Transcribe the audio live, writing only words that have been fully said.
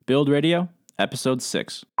Build Radio, Episode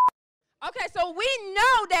 6. Okay, so we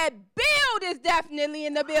know that Build is definitely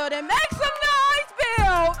in the building. Make some noise,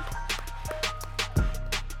 Build!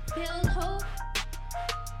 Build hope.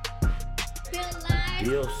 Build life.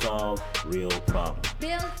 Build solve real problems.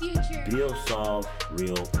 Build future. Build solve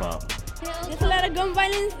real problems. There's a lot of gun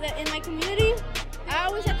violence in my community. I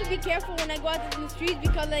always have to be careful when I go out in the streets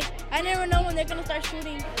because, I never know when they're going to start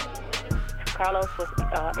shooting. Carlos was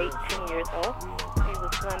 18 years old. He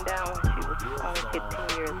was gunned down when she was only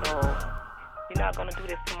 15 years old. You're not going to do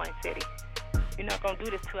this to my city. You're not going to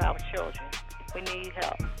do this to our children. We need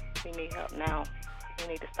help. We need help now. We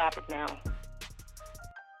need to stop it now.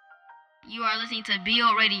 You are listening to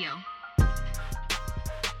Build Radio.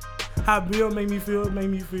 How Bill made me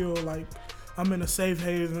feel like I'm in a safe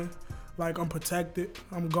haven, like I'm protected,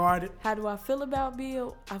 I'm guarded. How do I feel about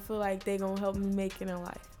Bill? I feel like they gonna help me make it in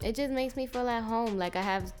life. It just makes me feel at home, like I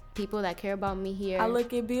have people that care about me here. I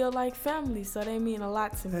look at Bill like family, so they mean a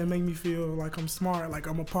lot to me. It make me feel like I'm smart, like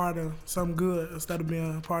I'm a part of something good instead of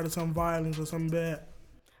being a part of some violence or something bad.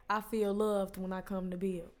 I feel loved when I come to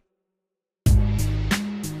Bill.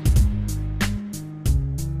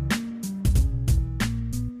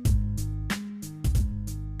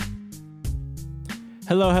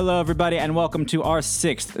 Hello, everybody, and welcome to our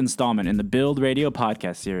 6th installment in the Build Radio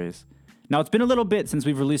podcast series. Now, it's been a little bit since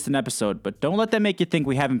we've released an episode, but don't let that make you think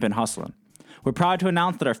we haven't been hustling. We're proud to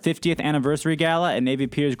announce that our 50th anniversary gala at Navy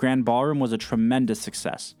Pier's Grand Ballroom was a tremendous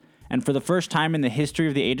success. And for the first time in the history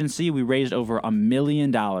of the agency, we raised over $1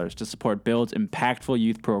 million to support Build's impactful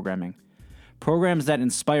youth programming. Programs that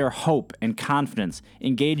inspire hope and confidence,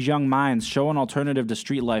 engage young minds, show an alternative to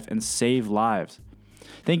street life, and save lives.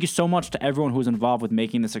 Thank you so much to everyone who was involved with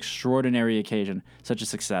making this extraordinary occasion such a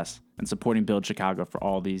success and supporting Build Chicago for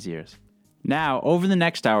all these years. Now, over the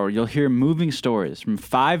next hour, you'll hear moving stories from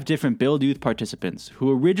 5 different Build Youth participants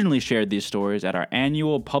who originally shared these stories at our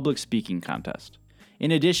annual public speaking contest.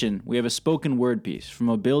 In addition, we have a spoken word piece from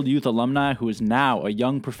a Build Youth alumni who is now a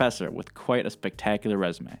young professor with quite a spectacular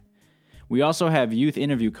resume. We also have youth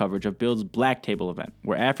interview coverage of Build's Black Table event,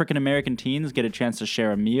 where African American teens get a chance to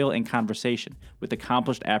share a meal and conversation with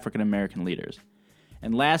accomplished African American leaders.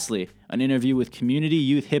 And lastly, an interview with community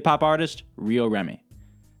youth hip-hop artist Rio Remy.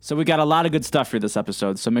 So we got a lot of good stuff for this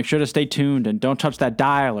episode, so make sure to stay tuned and don't touch that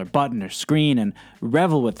dial or button or screen and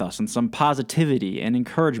revel with us in some positivity and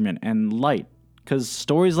encouragement and light, because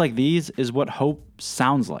stories like these is what hope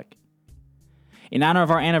sounds like. In honor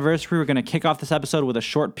of our anniversary, we're going to kick off this episode with a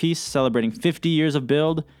short piece celebrating 50 years of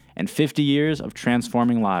Build and 50 years of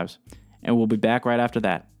transforming lives. And we'll be back right after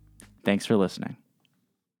that. Thanks for listening.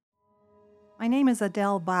 My name is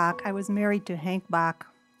Adele Bach. I was married to Hank Bach,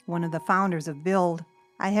 one of the founders of Build.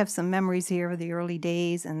 I have some memories here of the early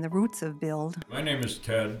days and the roots of Build. My name is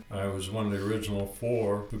Ted. I was one of the original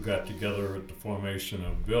 4 who got together at the formation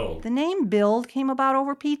of Build. The name Build came about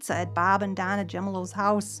over pizza at Bob and Donna Gemelo's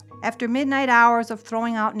house. After midnight hours of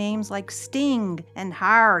throwing out names like Sting and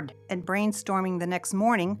Hard and brainstorming the next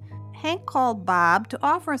morning, Hank called Bob to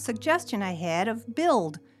offer a suggestion I had of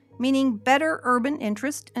Build, meaning better urban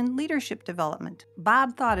interest and leadership development.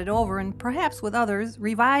 Bob thought it over and, perhaps with others,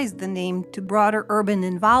 revised the name to broader urban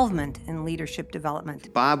involvement in leadership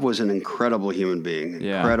development. Bob was an incredible human being,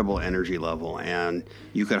 incredible energy level, and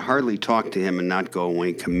you could hardly talk to him and not go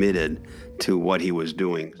away committed to what he was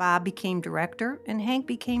doing. Bob became director, and Hank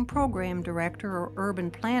became program director or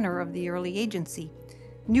urban planner of the early agency.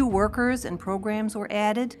 New workers and programs were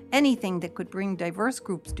added, anything that could bring diverse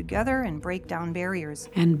groups together and break down barriers.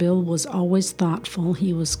 And Bill was always thoughtful.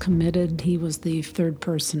 He was committed. He was the 3rd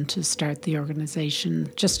person to start the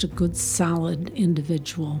organization. Just a good, solid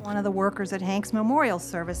individual. One of the workers at Hank's memorial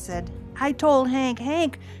service said, I told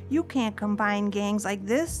Hank, you can't combine gangs like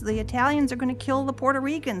this. The Italians are going to kill the Puerto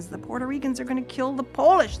Ricans. The Puerto Ricans are going to kill the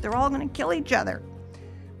Polish. They're all going to kill each other.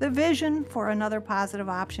 The vision for another positive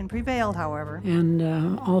option prevailed, however.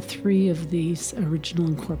 And all 3 of these original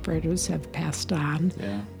incorporators have passed on,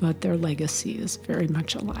 but their legacy is very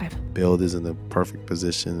much alive. Build is in a perfect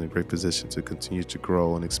position, a great position to continue to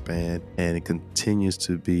grow and expand, and it continues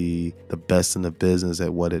to be the best in the business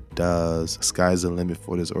at what it does. Sky's the limit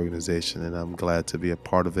for this organization, and I'm glad to be a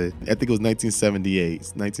part of it. I think it was 1978.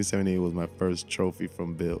 1978 was my first trophy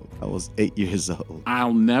from Build. I was 8 years old.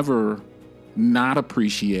 I'll never not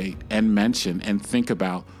appreciate and mention and think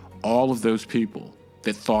about all of those people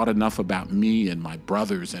that thought enough about me and my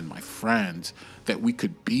brothers and my friends that we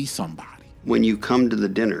could be somebody. When you come to the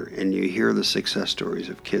dinner and you hear the success stories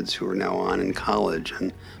of kids who are now on in college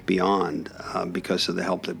and beyond because of the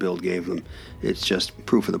help that Build gave them, it's just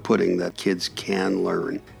proof of the pudding that kids can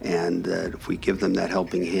learn, and that if we give them that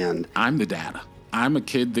helping hand. I'm the data. I'm a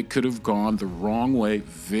kid that could have gone the wrong way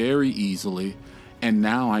very easily, and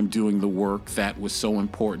now I'm doing the work that was so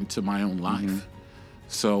important to my own life.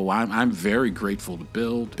 So I'm very grateful to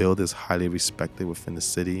Build. Build is highly respected within the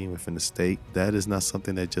city, within the state. That is not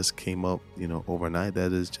something that just came up, overnight.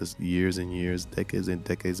 That is just years and years, decades and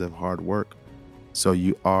decades of hard work. So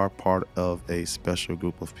you are part of a special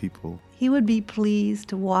group of people. He would be pleased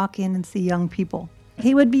to walk in and see young people.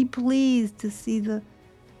 He would be pleased to see the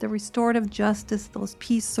restorative justice, those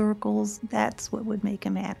peace circles. That's what would make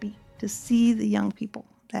him happy. To see the young people,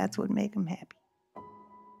 that's what would make him happy.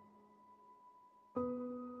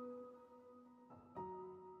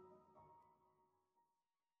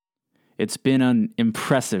 It's been an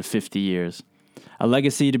impressive 50 years, a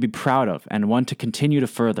legacy to be proud of and one to continue to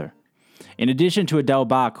further. In addition to Adele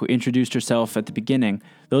Bach, who introduced herself at the beginning,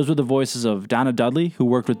 those were the voices of Donna Dudley, who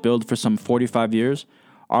worked with Build for some 45 years,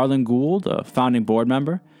 Arlen Gould, a founding board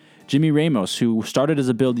member, Jimmy Ramos, who started as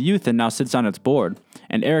a Build youth and now sits on its board,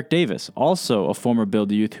 and Eric Davis, also a former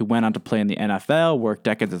Build youth who went on to play in the NFL, worked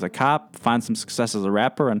decades as a cop, find some success as a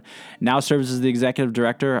rapper, and now serves as the executive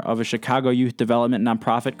director of a Chicago youth development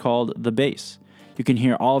nonprofit called The Base. You can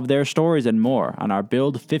hear all of their stories and more on our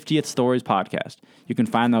Build 50th Stories podcast. You can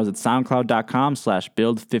find those at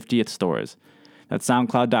soundcloud.com/build50th stories. That's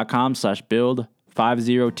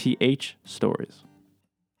soundcloud.com/build50th stories.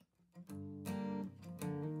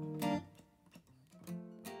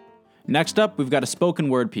 Next up, we've got a spoken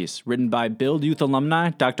word piece written by Build Youth alumni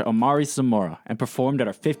Dr. Omari Zamora and performed at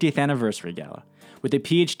our 50th anniversary gala. With a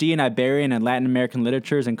PhD in Iberian and Latin American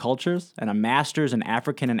literatures and cultures and a master's in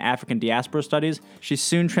African and African diaspora studies, she's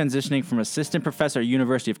soon transitioning from assistant professor at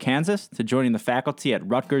University of Kansas to joining the faculty at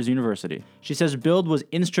Rutgers University. She says Build was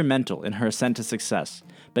instrumental in her ascent to success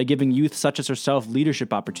by giving youth such as herself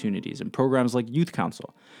leadership opportunities in programs like Youth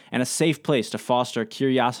Council and a safe place to foster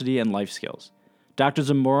curiosity and life skills. Dr.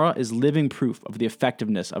 Zamora is living proof of the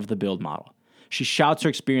effectiveness of the Build model. She shouts her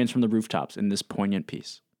experience from the rooftops in this poignant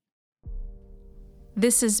piece.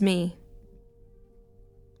 This is me.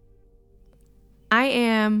 I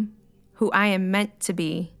am who I am meant to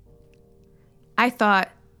be. I thought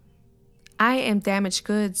I am damaged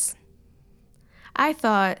goods. I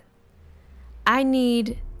thought I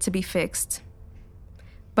need to be fixed.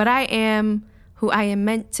 But I am who I am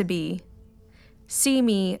meant to be. See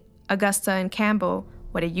me, Augusta and Campbell,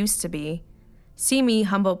 what it used to be. See me,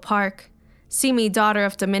 Humboldt Park. See me, daughter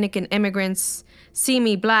of Dominican immigrants. See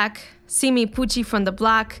me, black. See me, Poochie from the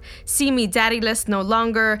block. See me, daddyless no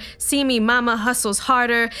longer. See me, mama hustles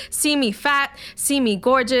harder. See me, fat. See me,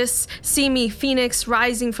 gorgeous. See me, Phoenix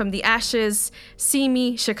rising from the ashes. See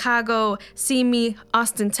me, Chicago. See me,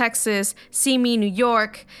 Austin, Texas. See me, New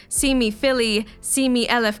York. See me, Philly. See me,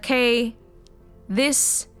 LFK.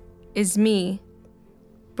 This is me.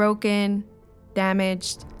 Broken,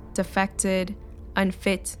 damaged, defected,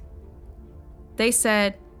 unfit. They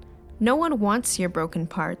said, no one wants your broken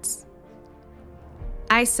parts.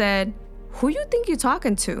 I said, who you think you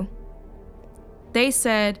talking to? They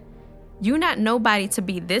said, you not nobody to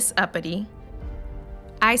be this uppity.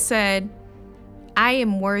 I said, I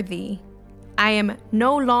am worthy. I am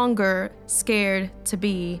no longer scared to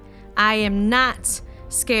be. I am not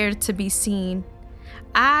scared to be seen.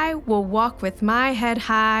 I will walk with my head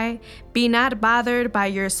high, be not bothered by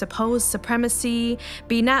your supposed supremacy,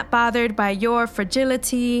 be not bothered by your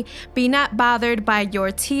fragility, be not bothered by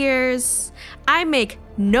your tears. I make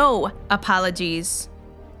no apologies,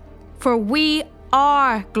 for we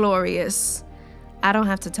are glorious. I don't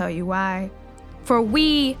have to tell you why, for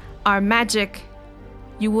we are magic.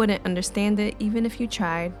 You wouldn't understand it even if you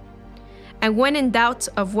tried. And when in doubt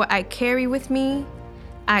of what I carry with me,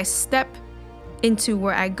 I step into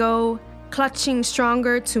where I go, clutching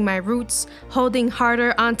stronger to my roots, holding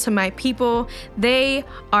harder onto my people. They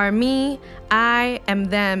are me, I am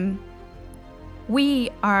them. We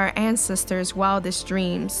are our ancestors' wildest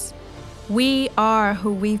dreams. We are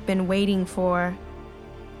who we've been waiting for.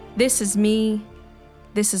 This is me,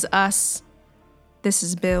 this is us, this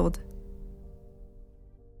is Build.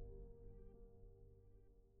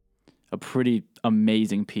 A pretty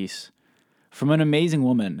amazing piece from an amazing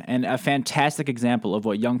woman and a fantastic example of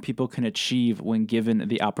what young people can achieve when given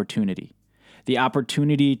the opportunity. The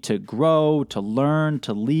opportunity to grow, to learn,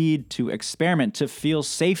 to lead, to experiment, to feel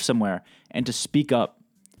safe somewhere, and to speak up.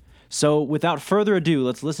 So without further ado,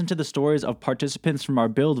 let's listen to the stories of participants from our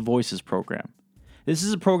Build Voices program. This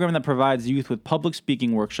is a program that provides youth with public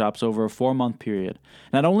speaking workshops over a 4-month period,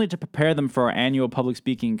 not only to prepare them for our annual public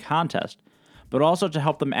speaking contest, but also to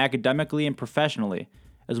help them academically and professionally,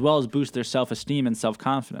 as well as boost their self-esteem and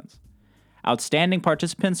self-confidence. Outstanding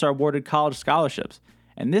participants are awarded college scholarships,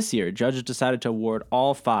 and this year judges decided to award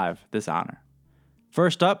all 5 this honor.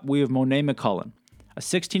 First up, we have Monet McCullen, a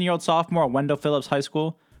 16-year-old sophomore at Wendell Phillips High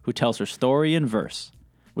School who tells her story in verse,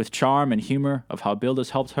 with charm and humor of how Build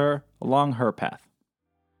has helped her along her path.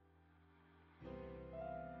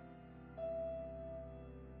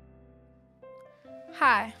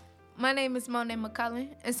 Hi, my name is Monet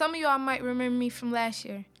McCullen, and some of y'all might remember me from last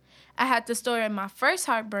year. I had the story of my first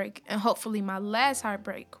heartbreak and hopefully my last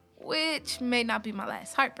heartbreak, which may not be my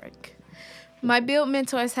last heartbreak. My Build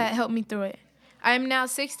mentors had helped me through it. I am now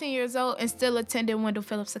 16 years old and still attending Wendell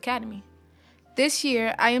Phillips Academy. This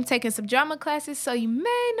year, I am taking some drama classes, so you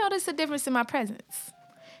may notice a difference in my presence.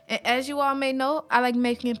 And as you all may know, I like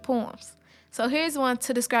making poems. So here's one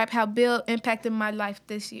to describe how Build impacted my life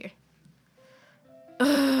this year.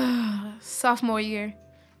 Sophomore year,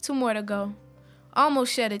 2 more to go.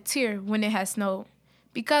 Almost shed a tear when it had snowed,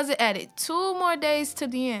 because it added 2 more days to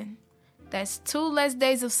the end. That's 2 less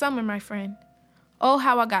days of summer, my friend. Oh,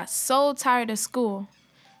 how I got so tired of school.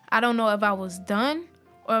 I don't know if I was done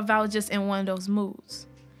or if I was just in one of those moods.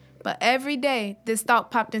 But every day, this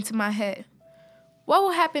thought popped into my head. What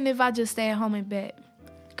would happen if I just stay at home in bed?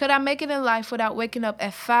 Could I make it in life without waking up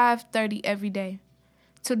at 5:30 every day?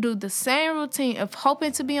 To do the same routine of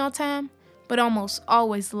hoping to be on time, but almost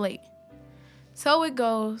always late. So it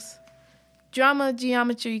goes. Drama,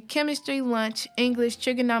 geometry, chemistry, lunch, English,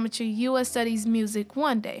 trigonometry, U.S. studies, music,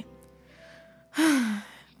 one day.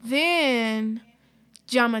 Then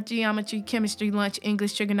drama, geometry, chemistry, lunch,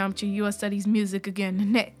 English, trigonometry, U.S. studies, music again the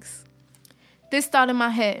next. This thought in my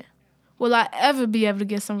head, will I ever be able to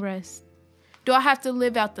get some rest? Do I have to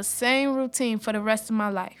live out the same routine for the rest of my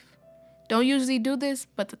life? Don't usually do this,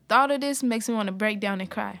 but the thought of this makes me want to break down and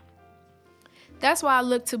cry. That's why I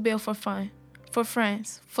look to Build for fun, for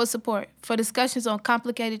friends, for support, for discussions on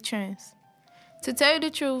complicated trends. To tell you the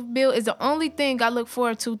truth, Build is the only thing I look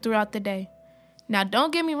forward to throughout the day. Now,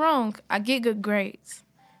 don't get me wrong, I get good grades,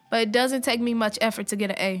 but it doesn't take me much effort to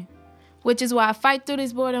get an A, which is why I fight through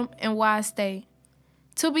this boredom and why I stay.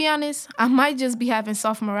 To be honest, I might just be having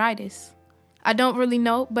sophomoritis. I don't really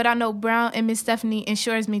know, but I know Brown and Miss Stephanie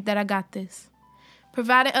ensures me that I got this.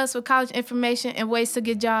 Providing us with college information and ways to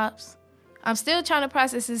get jobs. I'm still trying to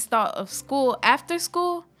process this thought of school after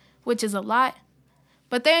school, which is a lot,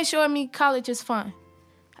 but they ensure me college is fun.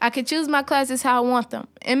 I can choose my classes how I want them,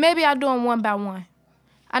 and maybe I'll do them one by one.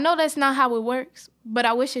 I know that's not how it works, but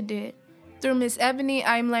I wish it did. Through Miss Ebony,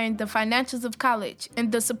 I am learning the financials of college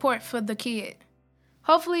and the support for the kid.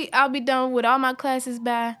 Hopefully, I'll be done with all my classes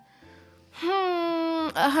by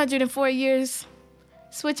 104 years.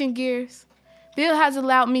 Switching gears, Build has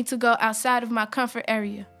allowed me to go outside of my comfort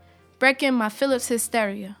area, breaking my Phillips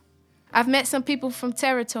hysteria. I've met some people from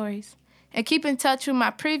territories and keep in touch with my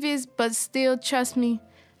previous but still trust me,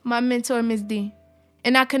 my mentor, Ms. D.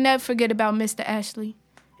 And I can never forget about Mr. Ashley.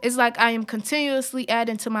 It's like I am continuously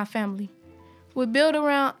adding to my family. With Build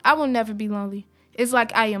around, I will never be lonely. It's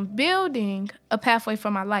like I am building a pathway for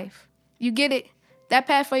my life. You get it? That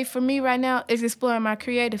pathway for me right now is exploring my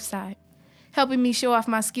creative side, helping me show off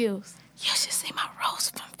my skills. You should see my rose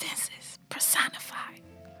from Fences, personified.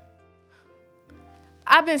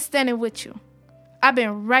 I've been standing with you. I've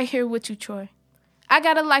been right here with you, Troy. I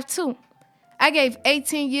got a life too. I gave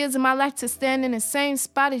 18 years of my life to stand in the same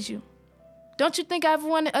spot as you. Don't you think I've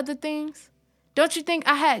wanted other things? Don't you think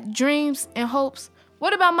I had dreams and hopes?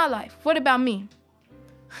 What about my life? What about me?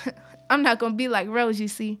 I'm not gonna be like Rose, you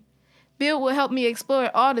see. Build will help me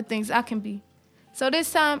explore all the things I can be. So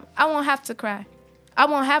this time, I won't have to cry. I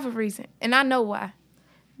won't have a reason, and I know why.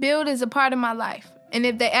 Build is a part of my life, and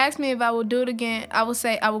if they ask me if I will do it again, I will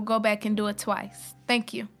say I will go back and do it twice.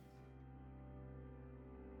 Thank you.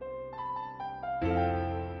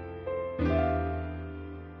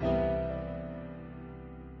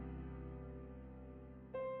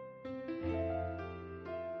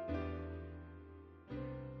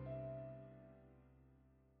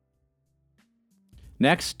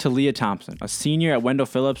 Next, Talia Thompson, a senior at Wendell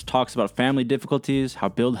Phillips, talks about family difficulties, how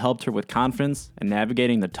Build helped her with confidence, and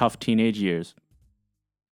navigating the tough teenage years.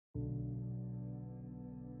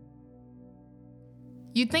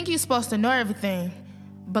 You think you're supposed to know everything,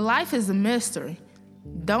 but life is a mystery.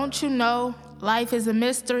 Don't you know life is a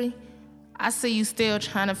mystery? I see you still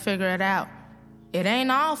trying to figure it out. It ain't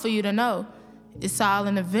all for you to know. It's all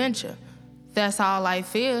an adventure. That's all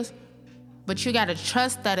life is. But you gotta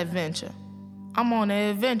trust that adventure. I'm on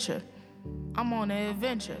an adventure. I'm on an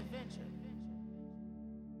adventure.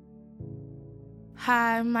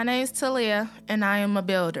 Hi, my name's Talia, and I am a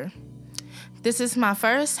builder. This is my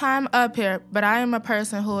first time up here, but I am a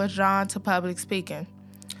person who is drawn to public speaking.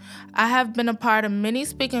 I have been a part of many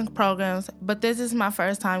speaking programs, but this is my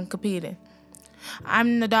first time competing.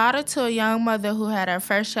 I'm the daughter to a young mother who had her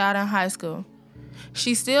first child in high school.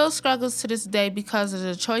 She still struggles to this day because of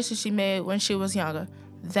the choices she made when she was younger,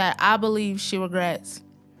 that I believe she regrets.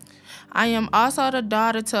 I am also the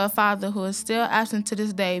daughter to a father who is still absent to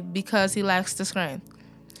this day because he lacks the strength.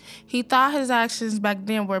 He thought his actions back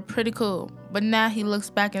then were pretty cool, but now he looks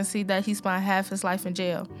back and sees that he spent half his life in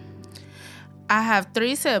jail. I have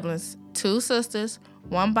 3 siblings, 2 sisters,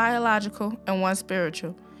 1 biological and 1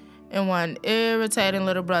 spiritual, and 1 irritating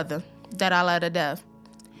little brother that I love to death.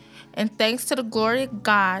 And thanks to the glory of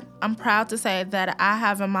God, I'm proud to say that I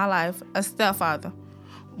have in my life a stepfather,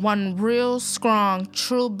 one real strong,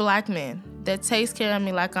 true black man that takes care of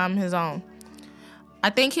me like I'm his own. I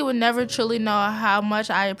think he would never truly know how much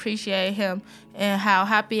I appreciate him and how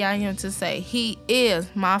happy I am to say he is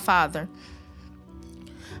my father.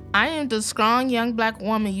 I am the strong young black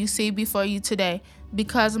woman you see before you today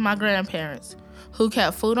because of my grandparents, who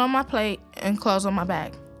kept food on my plate and clothes on my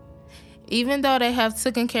back. Even though they have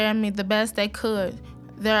taken care of me the best they could,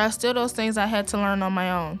 there are still those things I had to learn on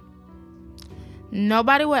my own.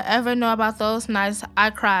 Nobody would ever know about those nights I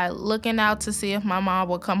cried looking out to see if my mom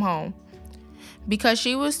would come home. Because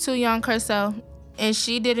she was too young herself and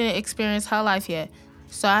she didn't experience her life yet,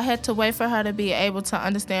 so I had to wait for her to be able to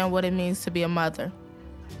understand what it means to be a mother.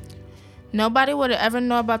 Nobody would ever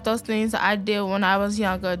know about those things I did when I was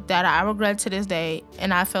younger that I regret to this day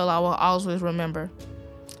and I feel I will always remember.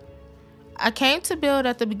 I came to Build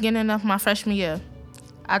at the beginning of my freshman year.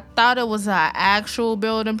 I thought it was an actual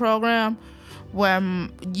building program where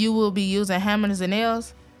you will be using hammers and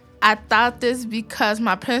nails. I thought this because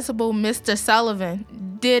my principal, Mr.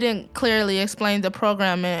 Sullivan, didn't clearly explain the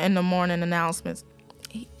program in the morning announcements,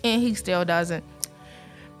 and he still doesn't.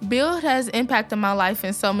 Build has impacted my life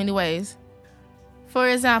in so many ways. For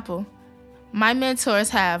example, my mentors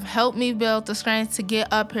have helped me build the strength to get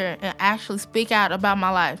up here and actually speak out about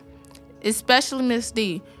my life, especially Miss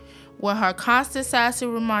D, with her constant sassy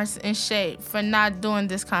remarks and shade for not doing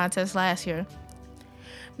this contest last year.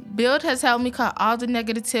 Build has helped me cut all the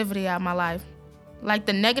negativity out of my life, like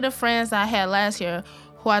the negative friends I had last year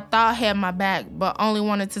who I thought had my back but only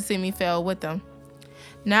wanted to see me fail with them.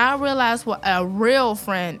 Now I realize what a real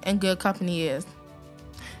friend and good company is.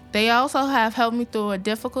 They also have helped me through a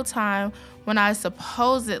difficult time when I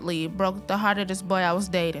supposedly broke the heart of this boy I was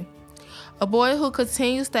dating, a boy who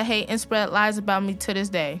continues to hate and spread lies about me to this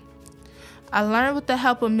day. I learned with the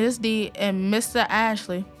help of Miss D and Mr.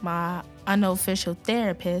 Ashley, my unofficial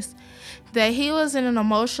therapist, that he was an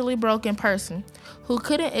emotionally broken person who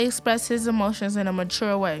couldn't express his emotions in a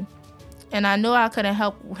mature way, and I knew I couldn't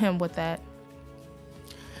help him with that.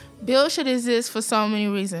 Build should exist for so many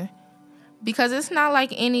reasons, because it's not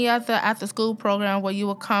like any other after-school program where you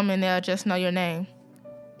will come and they'll just know your name.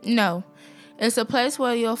 No, it's a place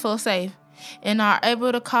where you'll feel safe and are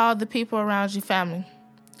able to call the people around you family.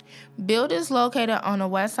 Build is located on the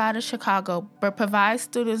west side of Chicago, but provides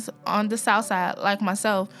students on the south side, like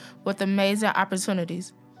myself, with amazing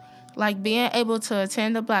opportunities, like being able to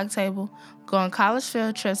attend the Black Table, go on college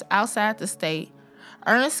field trips outside the state,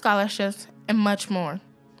 earn scholarships, and much more.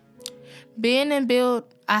 Being in Build,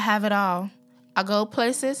 I have it all. I go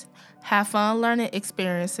places, have fun learning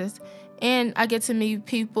experiences, and I get to meet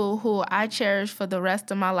people who I cherish for the rest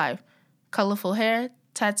of my life. Colorful hair,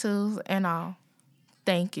 tattoos, and all.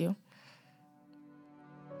 Thank you.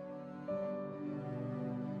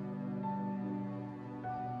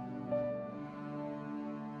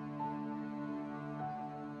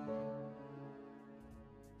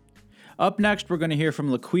 Up next, we're going to hear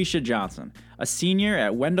from LaQuisha Johnson, a senior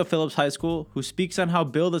at Wendell Phillips High School who speaks on how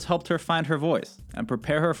Build has helped her find her voice and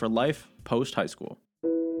prepare her for life post-high school.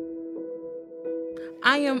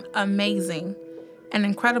 I am amazing, an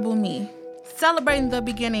incredible me, celebrating the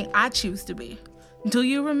beginning I choose to be. Do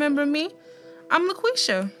you remember me? I'm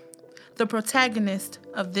LaQuisha, the protagonist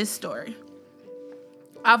of this story.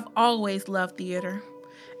 I've always loved theater,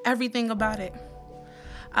 everything about it.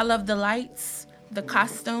 I love the lights, the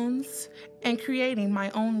costumes, and creating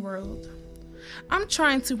my own world. I'm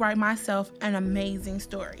trying to write myself an amazing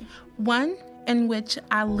story, one in which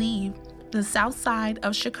I leave the south side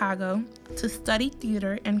of Chicago to study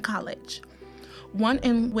theater in college, one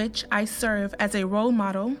in which I serve as a role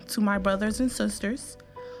model to my brothers and sisters,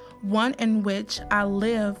 one in which I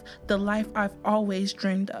live the life I've always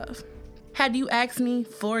dreamed of. Had you asked me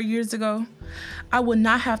 4 years ago, I would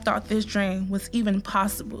not have thought this dream was even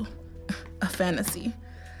possible. A fantasy.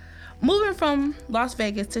 Moving from Las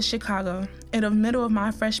Vegas to Chicago in the middle of my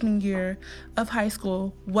freshman year of high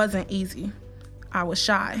school wasn't easy. I was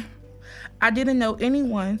shy. I didn't know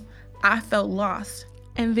anyone, I felt lost.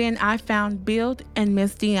 And then I found Build and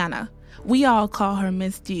Miss Deanna. We all call her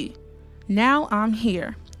Miss D. Now I'm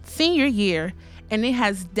here, senior year, and it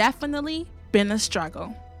has definitely been a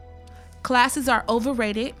struggle. Classes are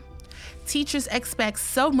overrated. Teachers expect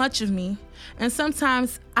so much of me, and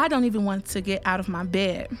sometimes I don't even want to get out of my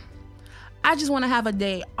bed. I just want to have a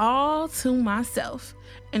day all to myself,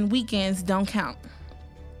 and weekends don't count.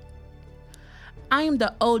 I am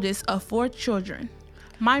the oldest of 4 children.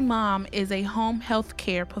 My mom is a home health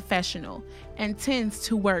care professional and tends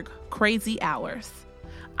to work crazy hours.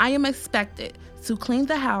 I am expected to clean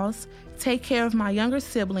the house, take care of my younger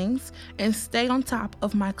siblings, and stay on top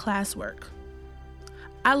of my classwork.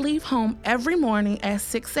 I leave home every morning at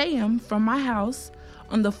 6 a.m. from my house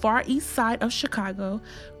on the far east side of Chicago,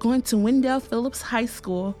 going to Wendell Phillips High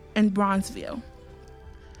School in Bronzeville.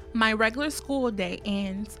 My regular school day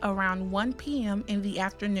ends around 1 p.m. in the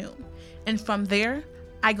afternoon, and from there,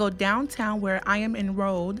 I go downtown where I am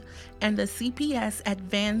enrolled in the CPS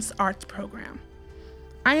Advanced Arts program.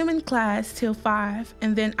 I am in class till 5,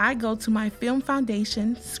 and then I go to my Film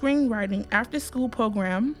Foundation screenwriting after-school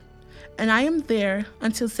program, and I am there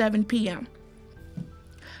until 7 p.m.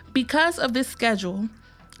 Because of this schedule,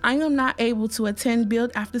 I am not able to attend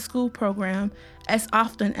Build after-school program as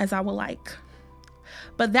often as I would like.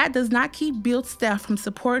 But that does not keep Build staff from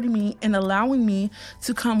supporting me and allowing me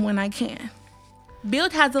to come when I can.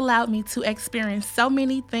 Build has allowed me to experience so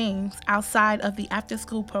many things outside of the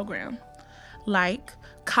after-school program, like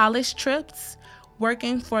college trips,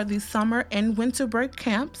 working for the summer and winter break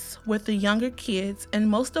camps with the younger kids, and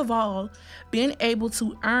most of all, being able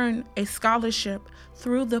to earn a scholarship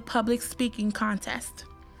through the public speaking contest.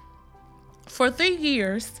 For 3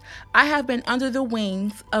 years, I have been under the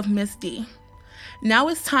wings of Miss D. Now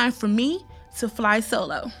it's time for me to fly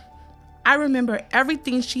solo. I remember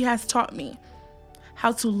everything she has taught me: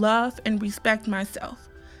 how to love and respect myself,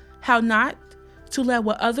 how not to let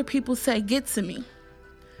what other people say get to me,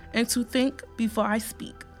 and to think before I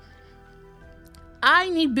speak. I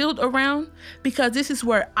need Build around because this is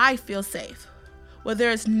where I feel safe, where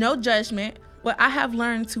there is no judgment, where I have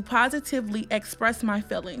learned to positively express my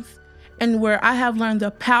feelings, and where I have learned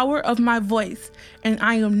the power of my voice, and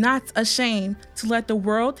I am not ashamed to let the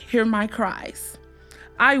world hear my cries.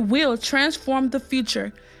 I will transform the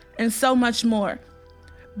future and so much more.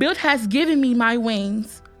 Build has given me my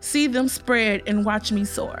wings. See them spread and watch me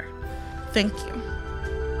soar. Thank you.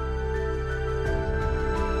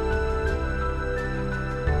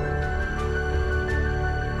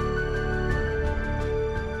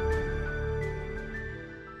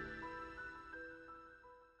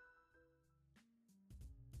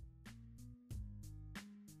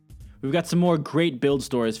 We've got some more great Build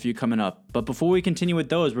stories for you coming up, but before we continue with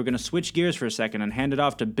those, we're going to switch gears for a second and hand it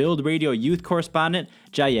off to Build Radio youth correspondent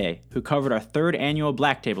Jaye, who covered our 3rd annual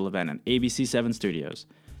Black Table event at ABC7 Studios.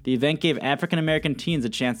 The event gave African American teens a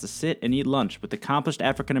chance to sit and eat lunch with accomplished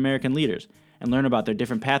African American leaders and learn about their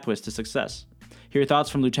different pathways to success. Hear thoughts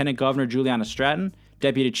from Lieutenant Governor Juliana Stratton,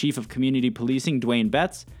 Deputy Chief of Community Policing Dwayne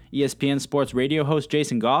Betts, ESPN Sports radio host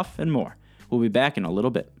Jason Goff, and more. We'll be back in a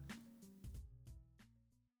little bit.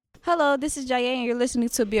 Hello, this is Jaye, and you're listening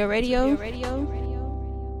to Build Radio.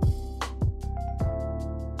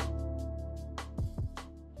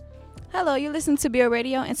 Hello, you're listening to Build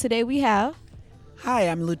Radio, and today we have... Hi,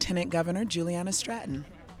 I'm Lieutenant Governor Juliana Stratton.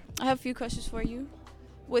 I have a few questions for you.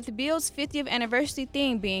 With Build's 50th anniversary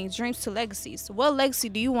theme being Dreams to Legacies, what legacy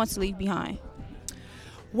do you want to leave behind?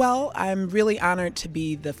 Well, I'm really honored to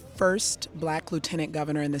be the first Black Lieutenant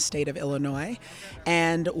Governor in the state of Illinois.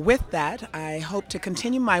 And with that, I hope to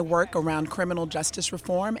continue my work around criminal justice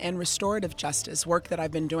reform and restorative justice, work that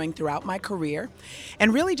I've been doing throughout my career,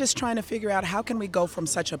 and really just trying to figure out how can we go from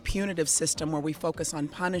such a punitive system where we focus on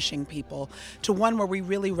punishing people to one where we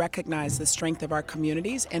really recognize the strength of our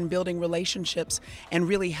communities and building relationships and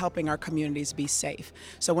really helping our communities be safe.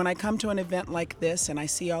 So when I come to an event like this and I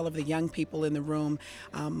see all of the young people in the room,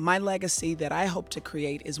 my legacy that I hope to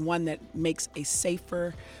create is one that makes a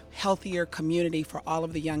safer, healthier community for all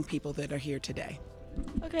of the young people that are here today.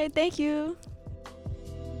 Okay, thank you.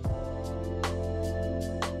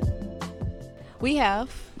 We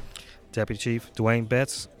have Deputy Chief Dwayne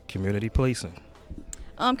Betts, Community Policing.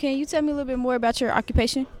 Can you tell me a little bit more about your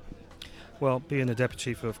occupation? Well, being the Deputy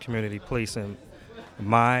Chief of Community Policing,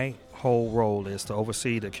 my whole role is to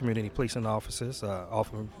oversee the community policing offices,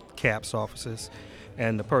 often CAPS offices,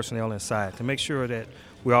 and the personnel inside to make sure that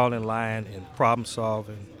we're all in line in problem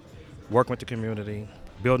solving, working with the community,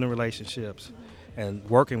 building relationships, and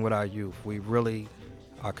working with our youth. We really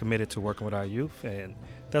are committed to working with our youth, and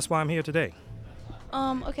that's why I'm here today.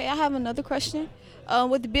 Okay, I have another question.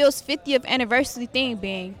 With the Bill's 50th anniversary theme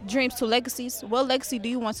being Dreams to Legacies, what legacy do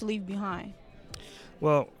you want to leave behind?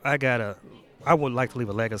 Well, I would like to leave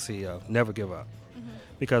a legacy of never give up.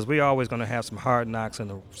 Because we're always going to have some hard knocks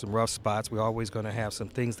and some rough spots. We're always going to have some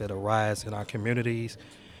things that arise in our communities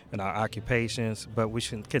and our occupations, but we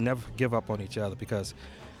can never give up on each other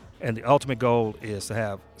and the ultimate goal is to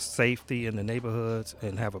have safety in the neighborhoods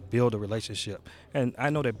and build a relationship. And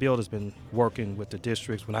I know that Build has been working with the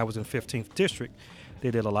districts. When I was in 15th District,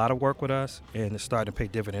 they did a lot of work with us, and it's starting to pay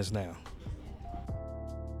dividends now.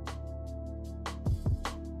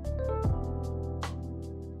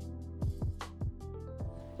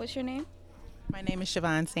 What's your name? My name is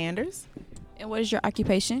Siobhan Sanders. And what is your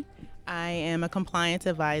occupation? I am a compliance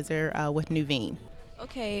advisor with Nuveen.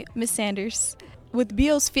 Okay, Ms. Sanders, with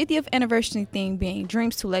Bill's 50th anniversary theme being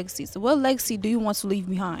Dreams to Legacies, what legacy do you want to leave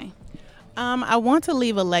behind? I want to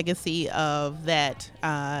leave a legacy of that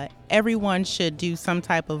everyone should do some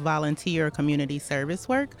type of volunteer or community service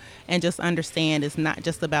work and just understand it's not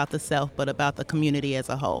just about the self, but about the community as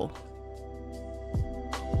a whole.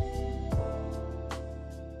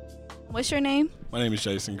 What's your name? My name is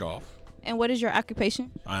Jason Goff. And what is your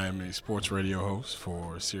occupation? I am a sports radio host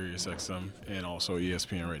for SiriusXM and also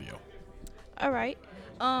ESPN Radio. All right.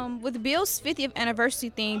 With Bill's 50th anniversary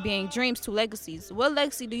theme being Dreams to Legacies, what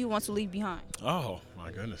legacy do you want to leave behind? Oh,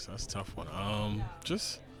 my goodness, that's a tough one.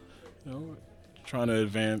 Just, trying to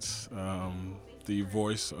advance the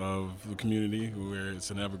voice of the community, where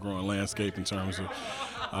it's an ever-growing landscape in terms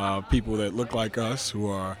of people that look like us who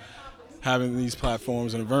are having these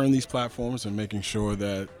platforms and have earned these platforms, and making sure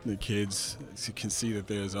that the kids can see that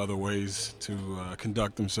there's other ways to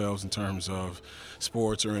conduct themselves in terms of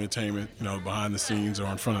sports or entertainment, behind the scenes or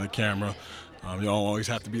in front of the camera. You don't always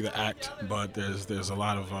have to be the act, but there's a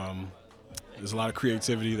lot of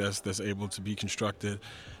creativity that's able to be constructed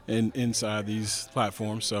inside these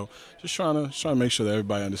platforms. So just trying to make sure that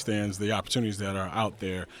everybody understands the opportunities that are out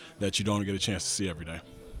there that you don't get a chance to see every day.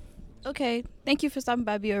 Okay, thank you for stopping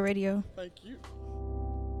by BO Radio. Thank you.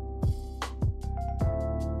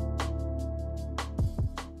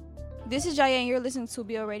 This is Jaya, and you're listening to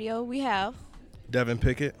BO Radio. We have Devin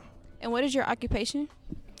Pickett. And what is your occupation?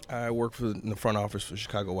 I work in the front office for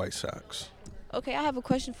Chicago White Sox. Okay, I have a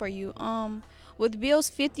question for you. With Bill's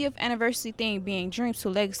 50th anniversary theme being Dreams to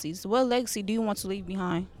Legacies, what legacy do you want to leave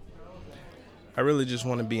behind? I really just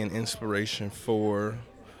want to be an inspiration for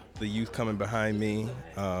the youth coming behind me,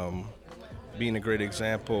 being a great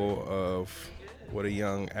example of what a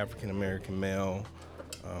young African-American male,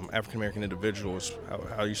 African-American individual is,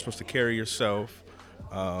 how you're supposed to carry yourself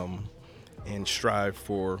and strive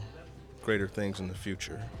for greater things in the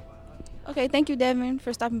future. Okay, thank you, Devin,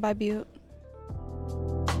 for stopping by Build.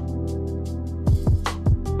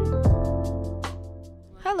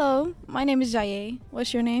 Hello, my name is Jaye.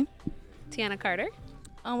 What's your name? Tiana Carter.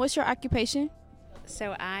 What's your occupation?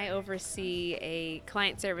 So I oversee a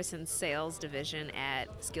client service and sales division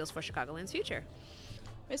at Skills for Chicagoland's Future.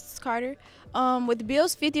 Mrs. Carter, with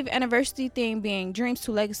Bill's 50th anniversary theme being Dreams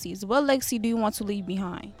to Legacies, what legacy do you want to leave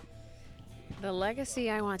behind? The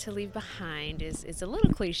legacy I want to leave behind is a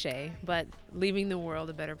little cliche, but leaving the world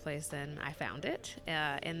a better place than I found it.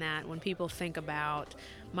 In that when people think about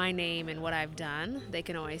my name and what I've done, they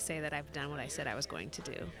can always say that I've done what I said I was going to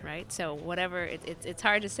do, right? So whatever, it's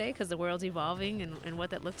hard to say because the world's evolving and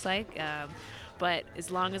what that looks like. But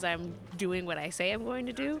as long as I'm doing what I say I'm going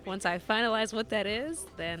to do, once I finalize what that is,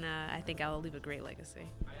 then I think I'll leave a great legacy.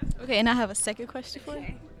 Okay, and I have a second question for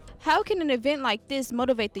you. How can an event like this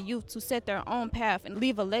motivate the youth to set their own path and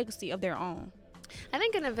leave a legacy of their own? I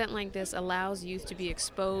think an event like this allows youth to be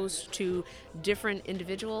exposed to different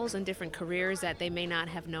individuals and different careers that they may not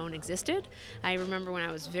have known existed. I remember when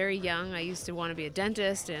I was very young, I used to want to be a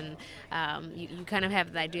dentist, and you kind of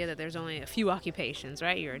have the idea that there's only a few occupations,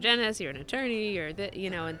 right? You're a dentist, you're an attorney,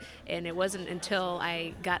 and it wasn't until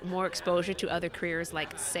I got more exposure to other careers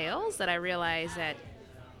like sales that I realized that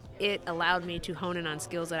it allowed me to hone in on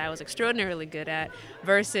skills that I was extraordinarily good at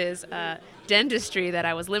versus dentistry that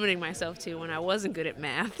I was limiting myself to when I wasn't good at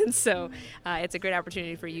math. And so it's a great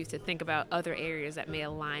opportunity for youth to think about other areas that may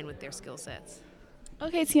align with their skill sets.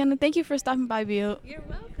 Okay, Tiana, thank you for stopping by, Bill. You're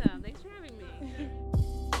welcome. Thanks for having me.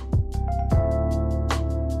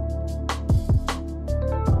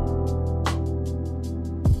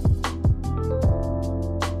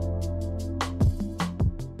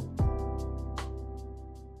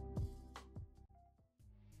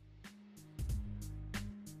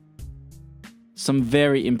 Some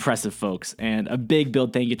very impressive folks, and a big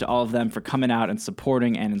Build thank you to all of them for coming out and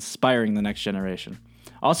supporting and inspiring the next generation.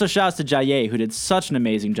 Also, shouts to Jaye, who did such an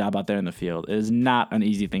amazing job out there in the field. It is not an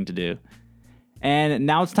easy thing to do. And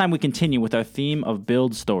now it's time we continue with our theme of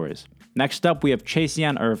build stories. Next up, we have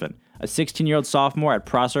Chaseon Irvin, a 16-year-old sophomore at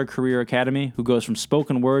Prosser Career Academy who goes from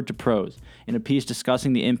spoken word to prose in a piece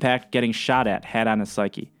discussing the impact getting shot at had on his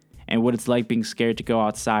psyche and what it's like being scared to go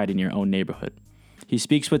outside in your own neighborhood. He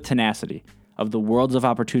speaks with tenacity of the worlds of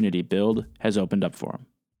opportunity Build has opened up for him.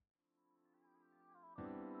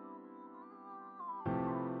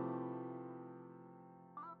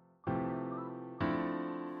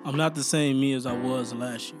 I'm not the same me as I was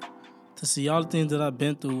last year. To see all the things that I've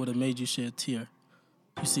been through would have made you shed a tear.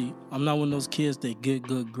 You see, I'm not one of those kids that get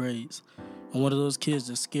good grades. I'm one of those kids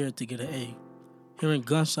that's scared to get an A. Hearing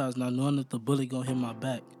gunshots, not knowing if the bullet gonna hit my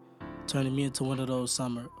back, turning me into one of those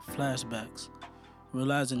summer flashbacks.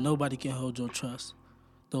 Realizing nobody can hold your trust.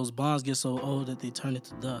 Those bonds get so old that they turn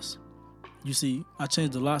into dust. You see, I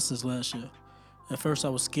changed a lot since last year. At first I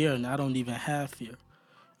was scared and I don't even have fear.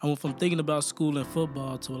 I went from thinking about school and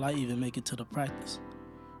football to will I even make it to the practice.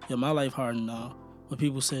 Yeah, my life hard and all, but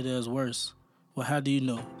people say there's worse. Well, how do you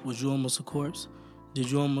know? Was you almost a corpse? Did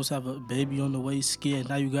you almost have a baby on the way scared?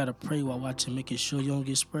 Now you gotta pray while watching, making sure you don't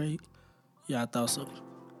get sprayed? Yeah, I thought so.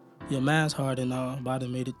 Yeah, mine's hard and all, but I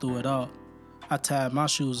done made it through it all. I tied my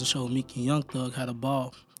shoes and showed Meek and Young Thug how to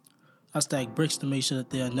ball. I stacked bricks to make sure that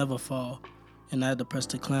they'll never fall, and I had to press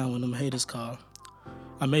the clown when them haters call.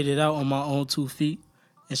 I made it out on my own 2 feet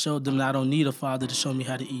and showed them that I don't need a father to show me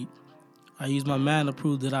how to eat. I used my mind to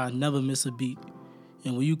prove that I'd never miss a beat,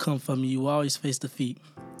 and when you come for me, you always face defeat.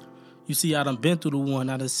 You see, I done been through the war and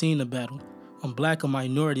I done seen the battle. I'm black, a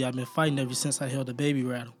minority, I've been fighting ever since I held a baby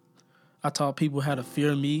rattle. I taught people how to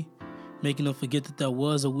fear me, making them forget that there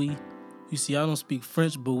was a we. You see, I don't speak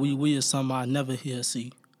French, but we is something I never hear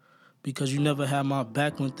see. Because you never had my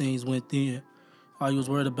back when things went thin. All you was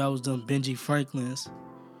worried about was them Benji Franklins,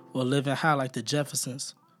 or living high like the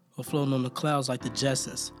Jeffersons, or floating on the clouds like the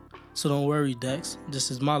Jetsons. So don't worry, Dex,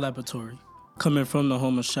 this is my laboratory. Coming from the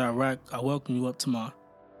home of Chirac, I welcome you up to my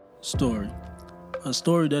story. A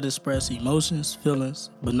story that expresses emotions,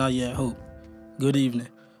 feelings, but not yet hope. Good evening.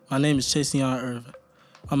 My name is Chaseon Irvin.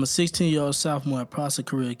 I'm a 16-year-old sophomore at Prosser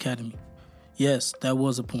Career Academy. Yes, that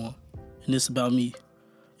was a poem, and it's about me.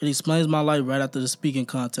 It explains my life right after the speaking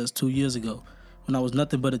contest 2 years ago, when I was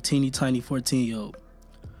nothing but a teeny tiny 14-year-old.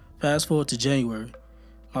 Fast forward to January,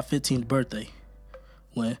 my 15th birthday,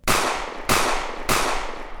 when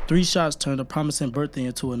 3 shots turned a promising birthday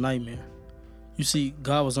into a nightmare. You see,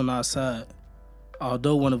 God was on our side.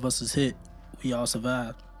 Although one of us is hit, we all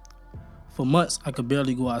survived. For months, I could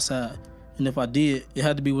barely go outside, and if I did, it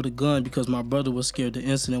had to be with a gun because my brother was scared the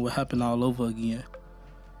incident would happen all over again.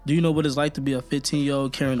 Do you know what it's like to be a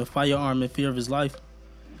 15-year-old carrying a firearm in fear of his life?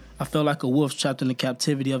 I felt like a wolf trapped in the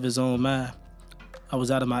captivity of his own mind. I was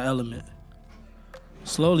out of my element.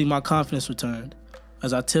 Slowly, my confidence returned.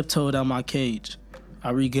 As I tiptoed out my cage,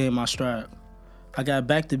 I regained my stride. I got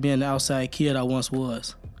back to being the outside kid I once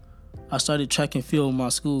was. I started track and field with my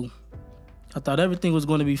school. I thought everything was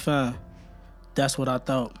going to be fine. That's what I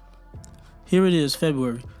thought. Here it is,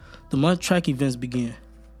 February. The month track events began.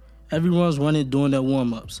 Everyone's running doing their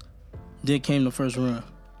warm-ups. Then came the first run.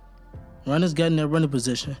 Runners got in their running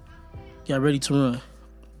position. Got ready to run.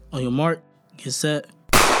 On your mark, get set.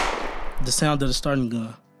 The sound of the starting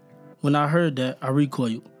gun. When I heard that, I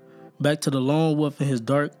recoiled. Back to the lone wolf in his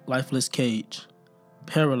dark, lifeless cage.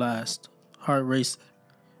 Paralyzed, heart racing.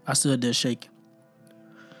 I stood there shaking.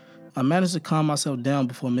 I managed to calm myself down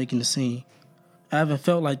before making the scene. I haven't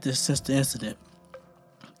felt like this since the incident.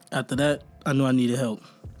 After that, I knew I needed help.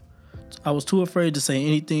 I was too afraid to say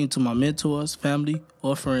anything to my mentors, family,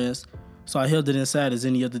 or friends, so I held it inside as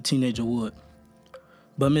any other teenager would.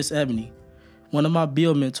 But Miss Ebony, one of my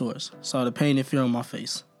build mentors, saw the pain and fear on my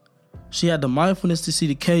face. She had the mindfulness to see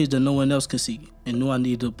the cage that no one else could see and knew I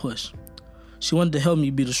needed to push. She wanted to help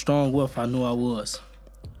me be the strong wolf I knew I was.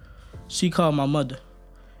 She called my mother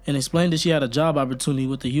and explained that she had a job opportunity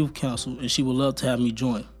with the youth council and she would love to have me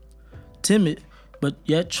join. Timid, but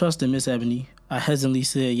yet trusting Miss Ebony, I hesitantly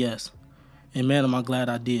said yes. And man, am I glad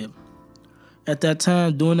I did. At that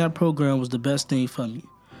time, doing that program was the best thing for me.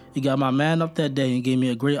 It got my mind up that day and gave me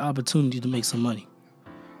a great opportunity to make some money.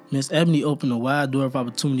 Miss Ebony opened a wide door of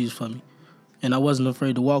opportunities for me, and I wasn't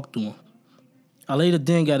afraid to walk through them. I later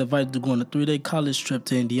then got invited to go on a 3-day college trip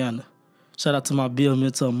to Indiana. Shout out to my Bill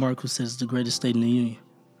mentor, Mark, who says it's the greatest state in the union.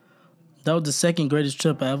 That was the second greatest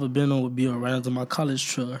trip I ever been on with Bill right after my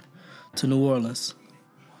college tour to New Orleans.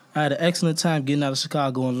 I had an excellent time getting out of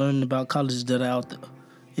Chicago and learning about colleges that are out there.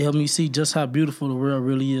 It helped me see just how beautiful the world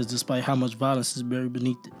really is despite how much violence is buried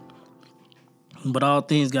beneath it. But all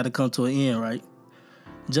things got to come to an end, right?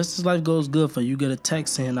 Just as life goes good for you, you get a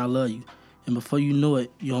text saying I love you, and before you know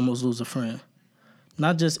it, you almost lose a friend.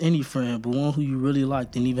 Not just any friend, but one who you really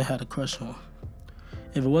liked and even had a crush on.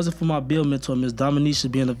 If it wasn't for my Bill mentor, Ms. Dominisha,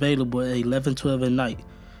 being available at 11:12 at night,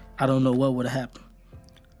 I don't know what would have happened.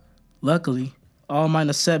 Luckily, all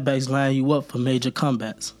minor setbacks line you up for major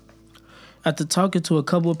comebacks. After talking to a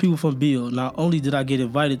couple of people from Bill, not only did I get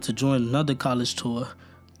invited to join another college tour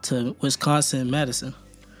to Wisconsin and Madison,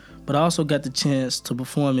 but I also got the chance to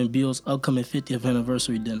perform in Bill's upcoming 50th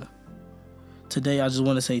anniversary dinner. Today, I just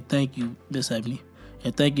want to say thank you, Miss Ebony,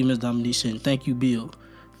 and thank you, Ms. Dominisha, and thank you, Bill,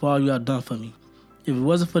 for all you have done for me. If it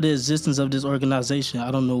wasn't for the existence of this organization,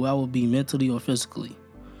 I don't know where I would be mentally or physically.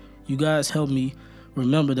 You guys helped me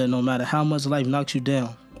remember that no matter how much life knocks you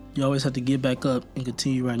down, you always have to get back up and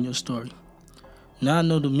continue writing your story. Now I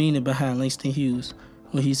know the meaning behind Langston Hughes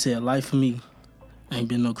when he said, life for me ain't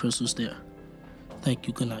been no crystal stair. Thank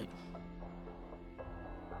you, good night.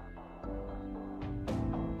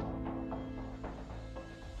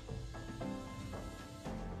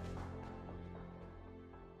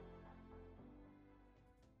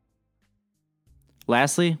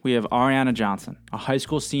 Lastly, we have Ariana Johnson, a high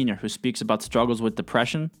school senior who speaks about struggles with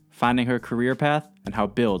depression, finding her career path, and how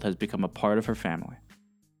Build has become a part of her family.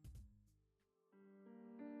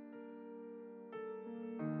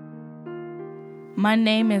 My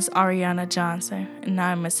name is Ariana Johnson, and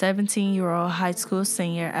I'm a 17-year-old high school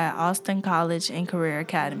senior at Austin College and Career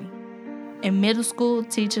Academy. In middle school,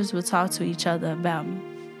 teachers would talk to each other about me.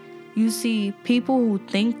 You see, people who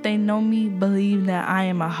think they know me believe that I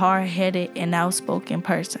am a hard-headed and outspoken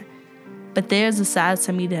person. But there's a side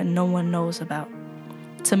to me that no one knows about.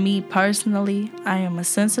 To me personally, I am a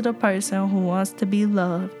sensitive person who wants to be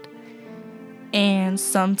loved and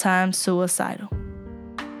sometimes suicidal.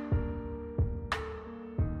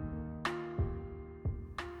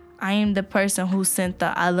 I am the person who sent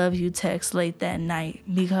the I love you text late that night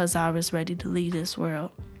because I was ready to leave this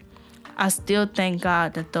world. I still thank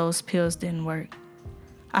God that those pills didn't work.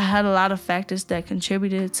 I had a lot of factors that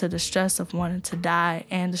contributed to the stress of wanting to die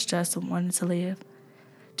and the stress of wanting to live.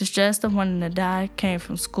 The stress of wanting to die came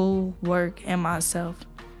from school, work, and myself.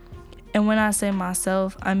 And when I say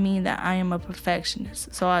myself, I mean that I am a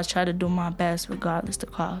perfectionist, so I try to do my best regardless the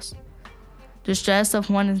cost. The stress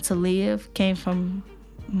of wanting to live came from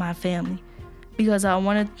my family because I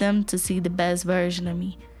wanted them to see the best version of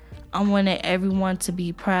me. I wanted everyone to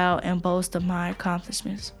be proud and boast of my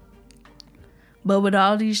accomplishments. But with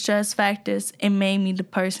all these stress factors, it made me the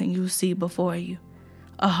person you see before you.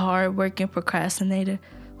 A hard-working procrastinator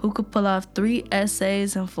who could pull off 3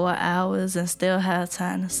 essays in 4 hours and still have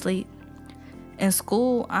time to sleep. In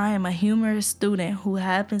school, I am a humorous student who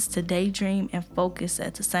happens to daydream and focus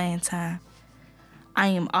at the same time. I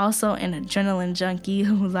am also an adrenaline junkie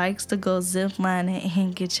who likes to go ziplining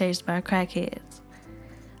and get chased by crackheads.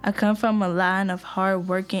 I come from a line of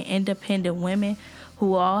hard-working, independent women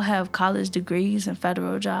who all have college degrees and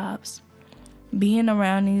federal jobs. Being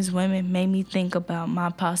around these women made me think about my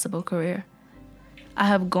possible career. I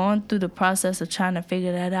have gone through the process of trying to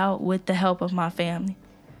figure that out with the help of my family.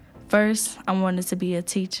 First, I wanted to be a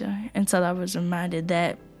teacher until I was reminded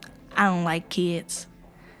that I don't like kids.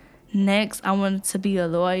 Next, I wanted to be a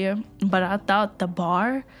lawyer, but I thought the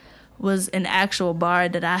bar was an actual bar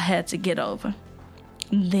that I had to get over.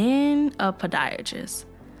 Then a podiatrist.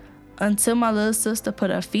 Until my little sister put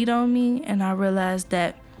her feet on me and I realized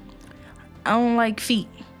that I don't like feet.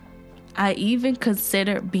 I even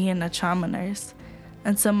considered being a trauma nurse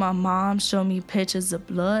until my mom showed me pictures of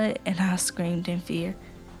blood and I screamed in fear.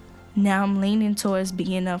 Now I'm leaning towards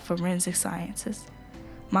being a forensic scientist.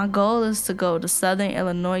 My goal is to go to Southern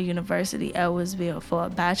Illinois University, Edwardsville for a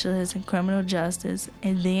bachelor's in criminal justice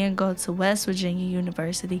and then go to West Virginia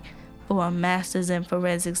University for a master's in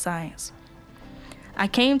forensic science. I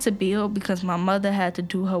came to Build because my mother had to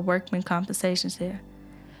do her workman compensations here.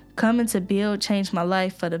 Coming to Build changed my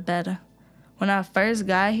life for the better. When I first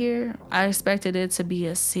got here, I expected it to be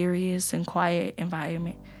a serious and quiet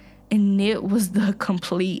environment, and it was the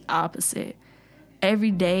complete opposite.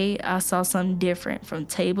 Every day, I saw something different, from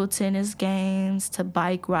table tennis games to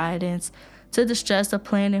bike ridings to the stress of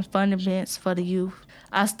planning fun events for the youth.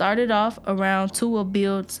 I started off around 2 of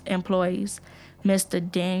Build's employees, Mr.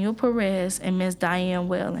 Daniel Perez and Ms. Diane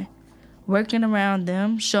Whalen. Working around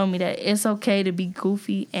them showed me that it's okay to be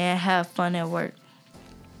goofy and have fun at work.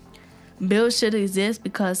 Build should exist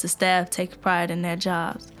because the staff take pride in their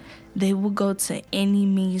jobs. They will go to any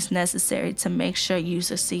means necessary to make sure you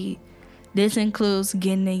succeed. This includes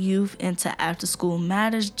getting the youth into after-school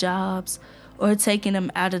matters jobs or taking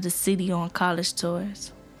them out of the city on college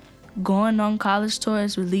tours. Going on college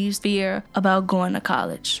tours relieves fear about going to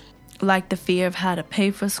college, like the fear of how to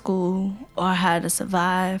pay for school or how to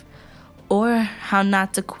survive or how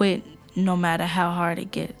not to quit no matter how hard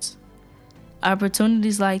it gets.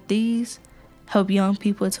 Opportunities like these help young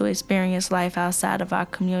people to experience life outside of our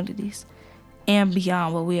communities and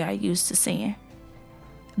beyond what we are used to seeing.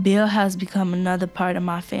 Bill has become another part of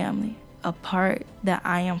my family, a part that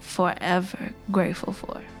I am forever grateful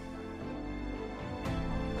for.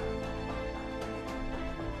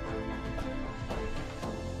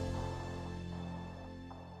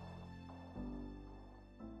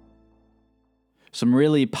 Some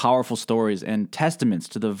really powerful stories and testaments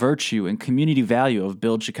to the virtue and community value of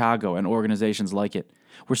Build Chicago and organizations like it.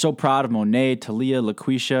 We're so proud of Monet, Talia,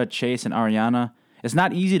 LaQuisha, Chase, and Ariana. It's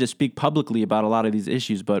not easy to speak publicly about a lot of these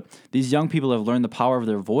issues, but these young people have learned the power of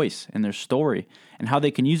their voice and their story and how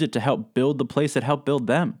they can use it to help build the place that helped build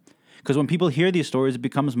them. Because when people hear these stories, it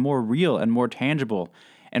becomes more real and more tangible,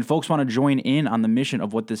 and folks want to join in on the mission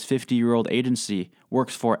of what this 50-year-old agency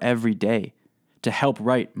works for every day, to help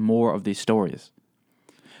write more of these stories.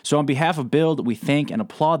 So on behalf of Build, we thank and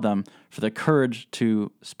applaud them for their courage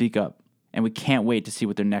to speak up, and we can't wait to see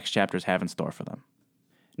what their next chapters have in store for them.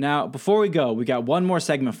 Now, before we go, we got one more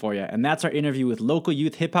segment for you, and that's our interview with local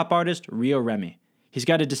youth hip-hop artist Rio Remy. He's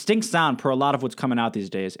got a distinct sound per a lot of what's coming out these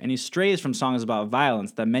days, and he strays from songs about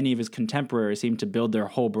violence that many of his contemporaries seem to build their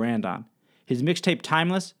whole brand on. His mixtape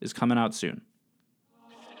Timeless is coming out soon.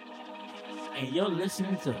 And you're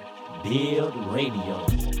listening to Build Radio.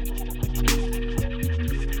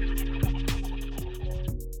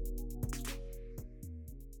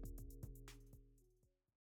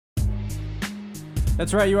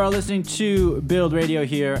 That's right, you are listening to Build Radio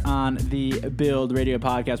here on the Build Radio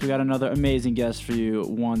podcast. We got another amazing guest for you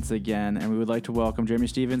once again, and we would like to welcome Jeremy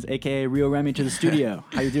Stevens, a.k.a. Rio Remy, to the studio.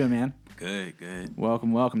 How you doing, man? Good.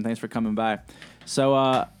 Welcome. Thanks for coming by. So,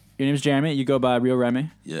 your name is Jeremy. You go by Rio Remy?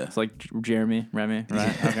 Yeah. It's like Jeremy, Remy,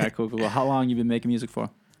 right? Okay, cool. How long you been making music for?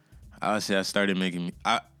 I would say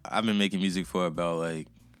I've been making music for about,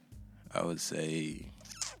 I would say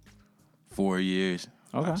 4 years.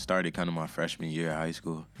 Okay. I started kind of my freshman year of high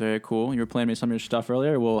school. Very cool. You were playing me some of your stuff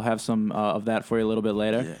earlier. We'll have some of that for you a little bit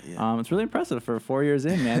later. Yeah. It's really impressive for 4 years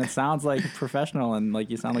in, man. It sounds like professional and like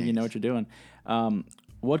you sound like you know what you're doing.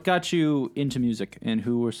 What got you into music, and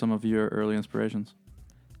who were some of your early inspirations?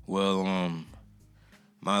 Well,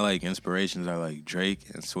 my inspirations are Drake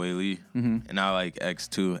and Sway Lee, and I like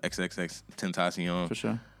X2, XXX Tentacion. For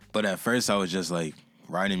sure. But at first I was just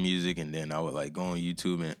writing music, and then I would go on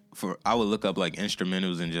YouTube and I would look up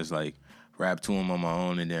instrumentals and just rap to them on my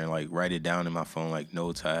own, and then write it down in my phone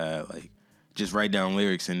notes I had, just write down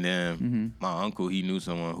lyrics. And then my uncle, he knew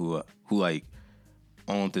someone who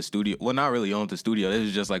owned the studio. Well, not really owned the studio. It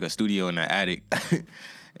was just a studio in the attic.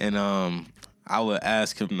 And I would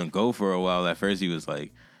ask him to go for a while. At first he was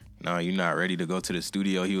like, "No, you're not ready to go to the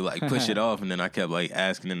studio." He would push it off, and then I kept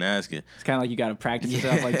asking and asking. It's kind of you got to practice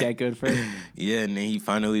yourself, get good first. Yeah, and then he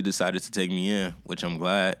finally decided to take me in, which I'm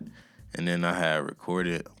glad. And then I had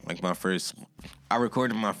recorded I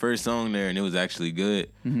recorded my first song there, and it was actually good.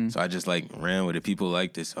 So I just ran with it. People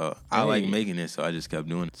liked it, so I like making it, so I just kept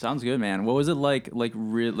doing it. Sounds good, man. What was it like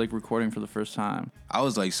recording for the first time? I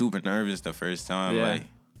was super nervous the first time. Yeah.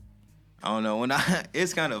 I don't know,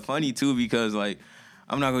 it's kind of funny too, because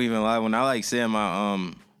I'm not gonna even lie, when I said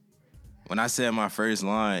when I said my first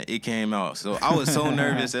line, it came out. So I was so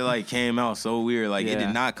nervous, it came out so weird. It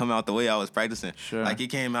did not come out the way I was practicing. Sure. It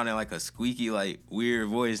came out in a squeaky, weird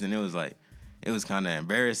voice, and it was kind of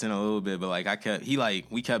embarrassing a little bit. But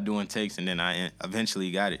we kept doing takes, and then I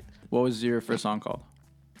eventually got it. What was your first song called?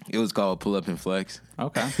 It was called Pull Up and Flex.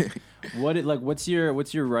 Okay. What's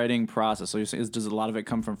your writing process? So does a lot of it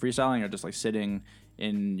come from freestyling, or just sitting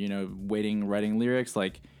in writing lyrics? Do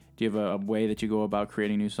you have a way that you go about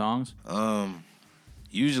creating new songs?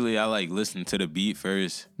 Usually I listen to the beat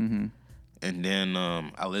first, and then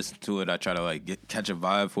I listen to it. I try to catch a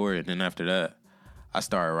vibe for it, and then after that, I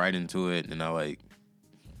start writing to it, and I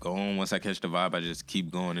go on. Once I catch the vibe, I just keep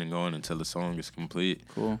going and going until the song is complete.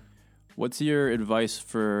 Cool. What's your advice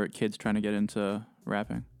for kids trying to get into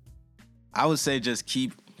rapping? I would say just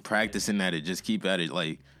keep practicing at it. Just keep at it,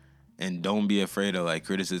 and don't be afraid of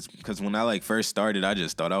criticism. Because when I first started, I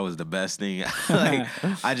just thought I was the best thing.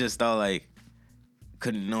 I just thought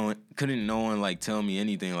couldn't no one tell me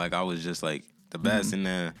anything. I was just the best. And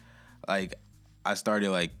then I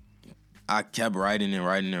started I kept writing and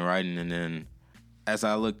writing and writing, and then as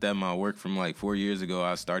I looked at my work from 4 years ago,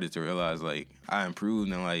 I started to realize I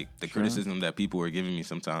improved, and the criticism that people were giving me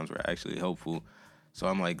sometimes were actually helpful. So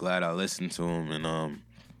I'm glad I listened to them, and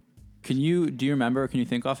Do you remember? Can you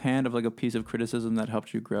think offhand of like a piece of criticism that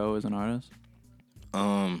helped you grow as an artist?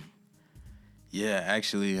 Yeah,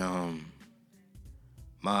 actually,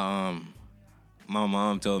 my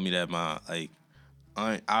mom told me that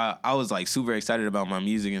I was like super excited about my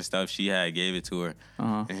music and stuff. She had gave it to her,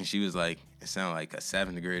 and she was like, "It sounded like a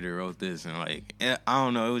 7th grader wrote this," and like, I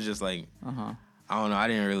don't know, it was just like, I don't know, I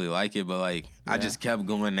didn't really like it, but like, I just kept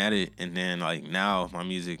going at it, and then like now my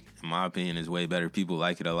music, in my opinion, is way better. People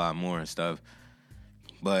like it a lot more and stuff.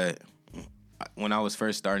 But when I was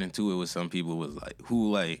first starting too, it was some people was like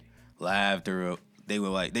who like laughed or they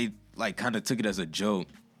kind of took it as a joke,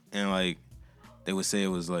 and like they would say it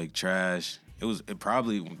was like trash. It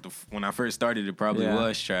probably, when I first started, it probably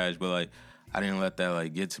was trash, but like I didn't let that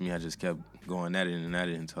like get to me. I just kept going at it and at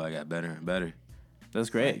it until I got better and better. That's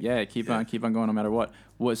great. Yeah, keep on going no matter what.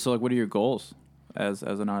 So like, what are your goals as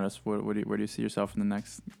an artist? Where do you see yourself in the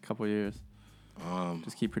next couple of years?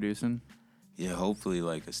 Just keep producing. Yeah, hopefully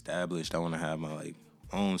like established. I want to have my like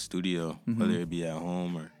own studio, whether it be at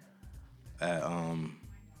home or at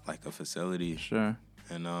like a facility. Sure.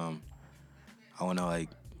 And I want to like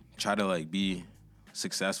try to like be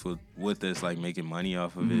successful with this, like making money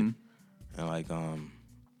off of it, and like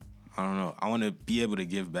I don't know, I want to be able to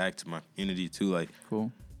give back to my community too. Like,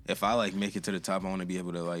 cool. If I like make it to the top, I want to be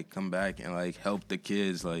able to like come back and like help the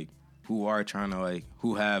kids like who are trying to like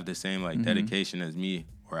who have the same like dedication as me,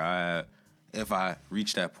 where I if I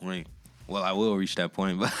reach that point. Well, I will reach that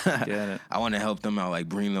point, but I want to help them out, like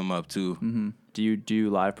bring them up too. Do you do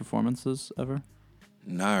live performances ever?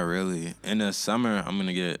 Not really. In the summer, I'm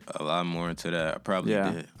gonna get a lot more into that. I probably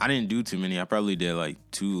did. I didn't do too many. I probably did like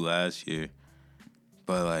 2 last year,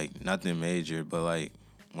 but like nothing major. But like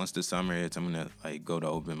once the summer hits, I'm gonna like go to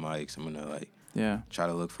open mics. I'm gonna like try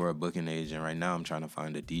to look for a booking agent. Right now, I'm trying to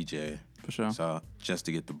find a DJ. For sure. So just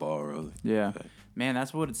to get the ball rolling. Yeah, man,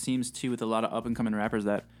 that's what it seems too with a lot of up and coming rappers,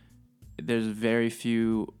 that there's very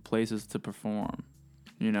few places to perform.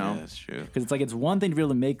 You know, Yeah, that's true. Because it's like it's one thing to be able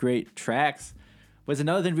to make great tracks, but it's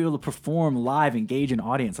another thing to be able to perform live, engage an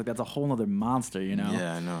audience. Like that's a whole other monster, you know?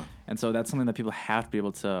 Yeah, I know. And so that's something that people have to be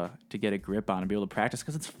able to get a grip on and be able to practice,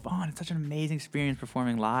 because it's fun. It's such an amazing experience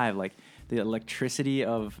performing live. Like the electricity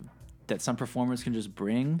of that some performers can just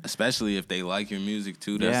bring. Especially if they like your music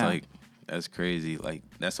too. That's like that's crazy. Like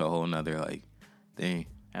that's a whole nother like thing.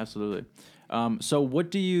 Absolutely. So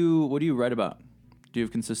what do you write about? Do you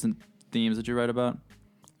have consistent themes that you write about?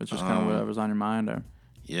 It's just kind of whatever's on your mind, or?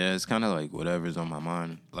 Yeah, it's kind of like whatever's on my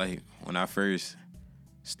mind. Like when I first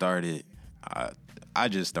started, I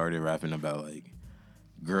just started rapping about like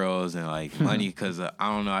girls and like money, because I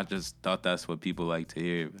don't know, I just thought that's what people like to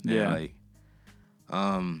hear. But then, like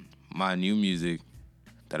my new music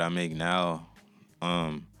that I make now,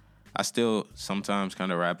 I still sometimes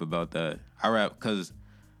kind of rap about that. I rap because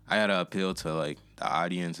I gotta appeal to like the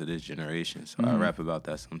audience of this generation, so I rap about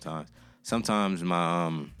that sometimes. Sometimes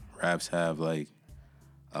my raps have like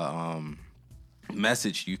a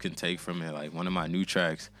message you can take from it. Like one of my new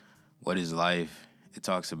tracks, What Is Life? It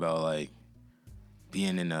talks about like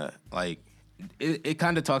being in a like it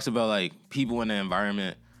kind of talks about like people in the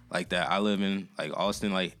environment like that I live in, like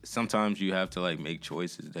Austin. Like sometimes you have to like make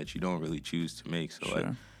choices that you don't really choose to make. So like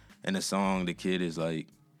in the song, the kid is like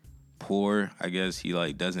poor, I guess. He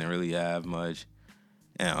like doesn't really have much,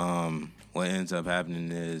 and what ends up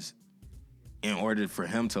happening is, in order for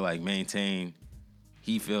him to like maintain,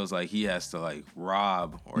 he feels like he has to like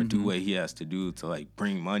rob or do what he has to do to like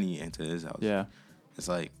bring money into his house. Yeah. It's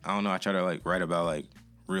like, I don't know, I try to like write about like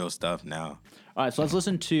real stuff now. All right, so let's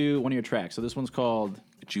listen to one of your tracks. So this one's called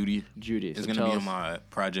Judy. So It's gonna be on my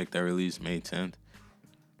project that released May 10th.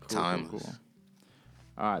 Timeless. Cool.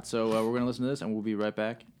 All right, so we're gonna listen to this and we'll be right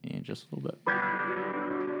back in just a little bit.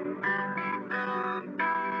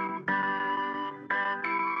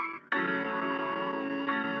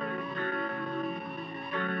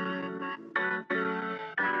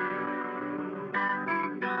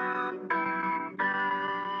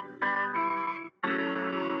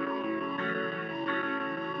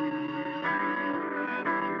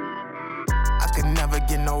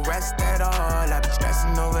 No rest at all. I be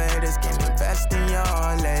stressing over haters, can't invest in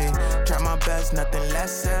y'all. Try my best, nothing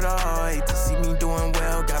less at all. Hate to see me doing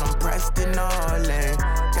well, got them pressed and all.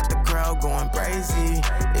 Got the crowd going crazy.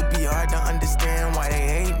 It be hard to understand why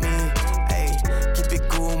they hate me. Ay, keep it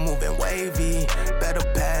cool, moving wavy. Better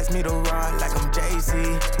pass me the rod like I'm Jay-Z.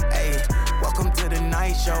 Ay, welcome to the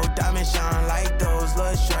night show. Diamonds shine like those.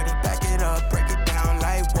 Little shorty, back it up, break it down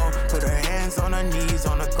like whoa. Put her hands on her knees,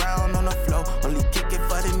 on the ground, on the floor. Only kick it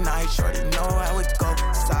for the night, shorty know how it go.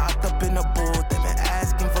 Socked up in the booth, they been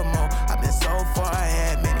asking for more. I've been so far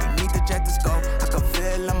ahead, man, they need to check the scope. I can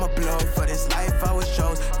feel I'ma blow,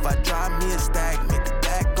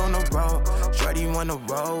 wanna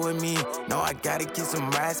roll with me. No, I gotta get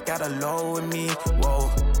some rats, got a low with me.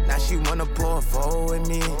 Whoa, now she wanna pull a four with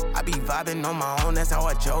me. I be vibing on my own, that's how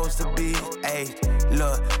I chose to be. Ayy,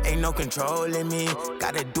 look, ain't no controlling me.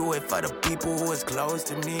 Gotta do it for the people who is close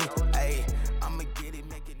to me. Ayy, I'ma get it,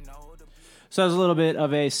 make it know. So that was a little bit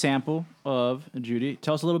of a sample of Judy.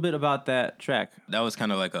 Tell us a little bit about that track. That was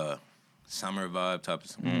kind of like a summer vibe type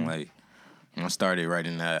of song. Like, when I started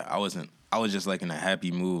writing that, I was just like in a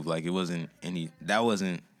happy mood. Like, that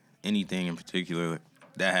wasn't anything in particular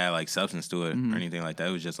that had like substance to it or anything like that.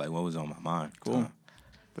 It was just like what was on my mind. Cool.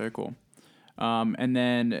 Very cool. And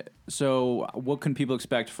then, so what can people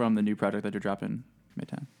expect from the new project that you're dropping May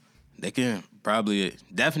 10th? They can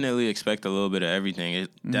definitely expect a little bit of everything.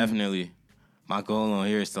 It definitely, my goal on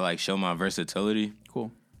here is to like show my versatility.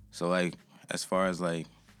 Cool. So like, as far as like,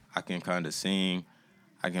 I can kind of sing,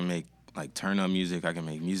 I can make like turn up music, I can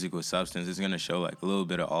make music with substance. It's gonna show like a little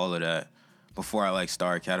bit of all of that before I like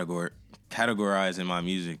start categorizing my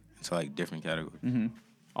music into like different categories.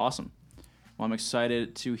 Awesome. Well, I'm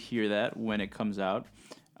excited to hear that when it comes out.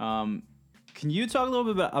 Can you talk a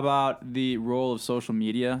little bit about the role of social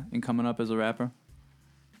media in coming up as a rapper?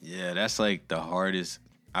 Yeah, that's like the hardest.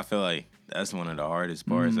 I feel like that's one of the hardest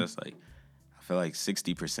parts. That's like, I feel like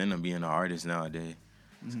 60% of being an artist nowadays.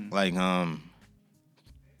 Like,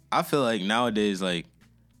 I feel like nowadays, like,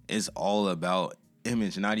 it's all about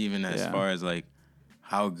image, not even as far as like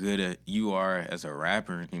how good you are as a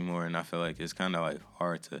rapper anymore. And I feel like it's kind of like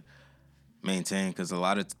hard to maintain because a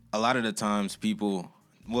lot of the times people,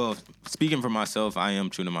 well, speaking for myself, I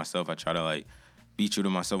am true to myself. I try to like be true to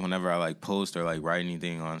myself whenever I like post or like write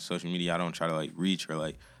anything on social media. I don't try to like reach or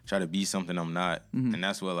like try to be something I'm not. And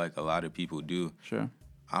that's what like a lot of people do. Sure.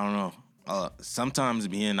 I don't know. Sometimes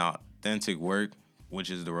being authentic work, which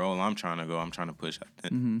is the role I'm trying to go. I'm trying to push.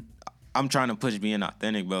 I'm trying to push being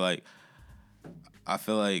authentic, but like, I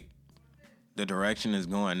feel like the direction is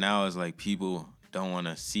going now is like people don't want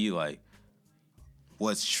to see like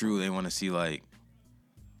what's true. They want to see like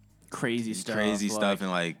crazy stuff,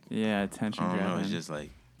 and like attention. I don't know. It's just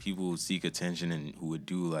like people who seek attention and who would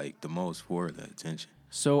do like the most for the attention.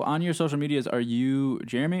 So on your social medias, are you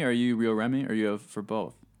Jeremy? Or are you Real Remy? Or are you for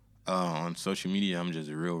both? On social media, I'm just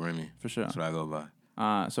Real Remy. For sure. That's what I go by.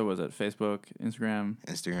 So was it Facebook, Instagram,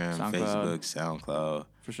 SoundCloud. Facebook, SoundCloud.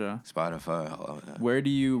 For sure. Spotify, all of that. Where do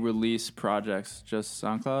you release projects? Just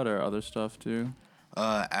SoundCloud or other stuff too?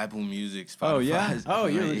 Apple Music, Spotify. Oh yeah. Oh,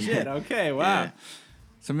 you're legit. Okay. Wow. Yeah.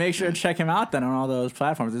 So make sure to check him out then on all those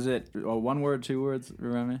platforms. Is it one word, 2 words,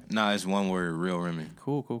 Remy? No, it's one word, Real Remy.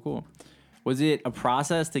 Cool. Was it a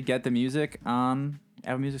process to get the music on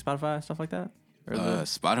Apple Music, Spotify, stuff like that?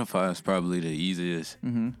 Spotify is probably the easiest.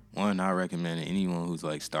 One, I recommend anyone who's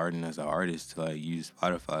like starting as an artist to like use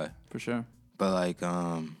Spotify. For sure. But like,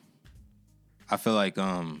 I feel like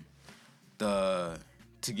to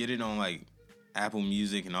get it on like Apple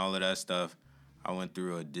Music and all of that stuff, I went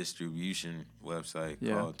through a distribution website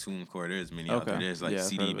called TuneCore. There's many out there. There's like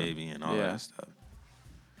CD Baby and all that stuff.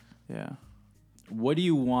 Yeah. What do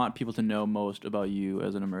you want people to know most about you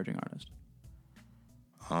as an emerging artist?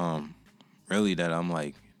 Really that I'm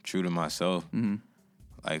like true to myself.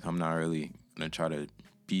 Like I'm not really gonna try to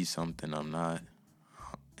be something I'm not,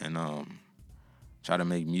 and try to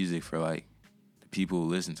make music for like the people who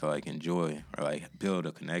listen to like enjoy or like build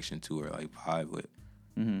a connection to or like vibe with.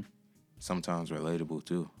 Sometimes relatable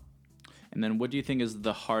too. And then what do you think is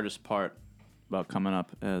the hardest part about coming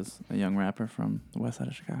up as a young rapper from the west side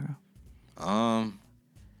of Chicago?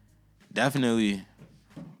 Definitely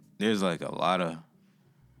there's like a lot of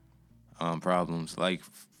problems. Like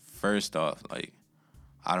first off, like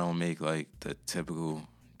I don't make like the typical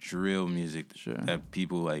drill music that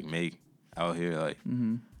people like make out here. Like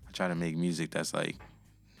I try to make music that's like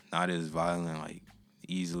not as violent, like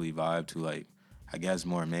easily vibe to like I guess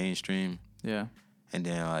more mainstream. Yeah. And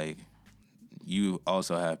then like you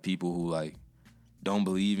also have people who like don't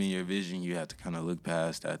believe in your vision. You have to kind of look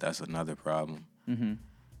past that. That's another problem.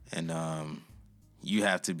 And you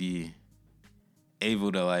have to be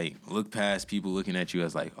able to like look past people looking at you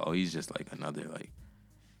as like, oh, he's just like another like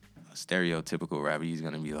a stereotypical rapper. He's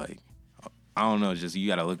gonna be like, I don't know, just you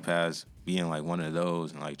gotta look past being like one of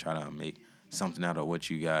those and like try to make something out of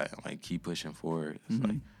what you got and like keep pushing forward. It's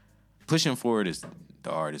like pushing forward is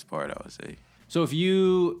the hardest part, I would say. So if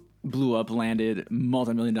you blew up, landed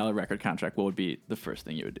multi-million-dollar record contract, what would be the first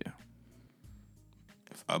thing you would do?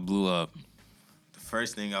 If I blew up, the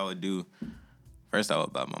first thing I would do, first I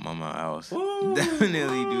would buy my mama a house. Ooh.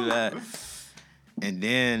 Definitely do that. And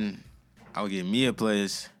then I would get me a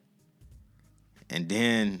place. And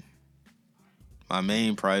then my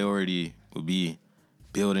main priority would be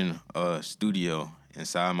building a studio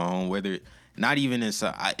inside my home, whether not even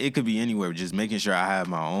inside, it could be anywhere, just making sure I have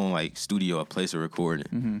my own like studio, a place of recording.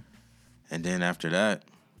 Mm-hmm. And then after that,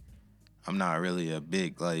 I'm not really a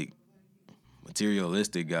big like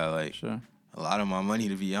materialistic guy. Like sure. A lot of my money,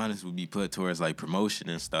 to be honest, would be put towards like promotion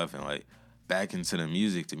and stuff, and like back into the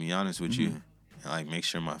music, to be honest with you, and like make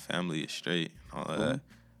sure my family is straight and all of that.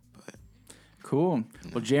 Cool.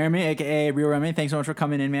 Well, Jeremy, aka Real Remy, thanks so much for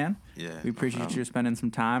coming in, man. Yeah, we appreciate you spending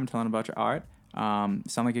some time telling about your art. Sound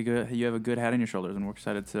like you have a good head on your shoulders, and we're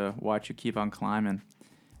excited to watch you keep on climbing.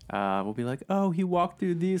 We'll be like, oh, he walked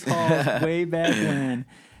through these halls way back when.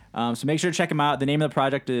 So make sure to check him out. The name of the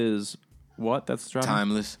project is what? That's dropping?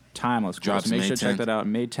 Timeless. Timeless. Cool. Drops so make May sure to check that out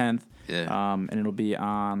May 10th. Yeah. And it'll be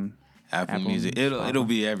on Apple Music. It'll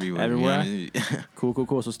be everywhere. Everywhere.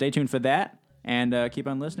 Cool. So stay tuned for that, and keep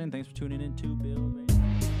on listening. Thanks for tuning in to Build Radio.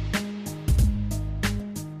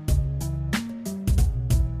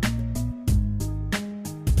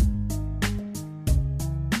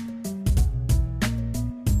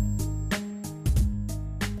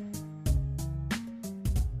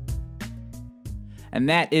 And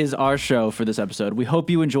that is our show for this episode. We hope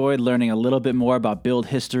you enjoyed learning a little bit more about Build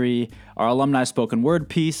history, our alumni spoken word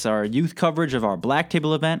piece, our youth coverage of our Black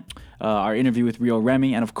Table event, our interview with Real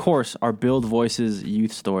Remy, and of course, our Build Voices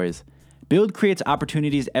youth stories. Build creates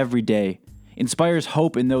opportunities every day, inspires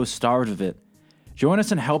hope in those starved of it. Join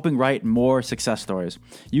us in helping write more success stories.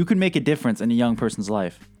 You can make a difference in a young person's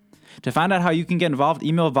life. To find out how you can get involved,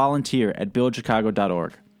 email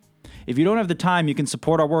volunteer@buildchicago.org. If you don't have the time, you can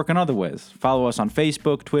support our work in other ways. Follow us on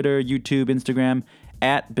Facebook, Twitter, YouTube, Instagram,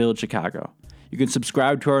 @BuildChicago. You can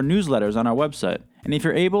subscribe to our newsletters on our website. And if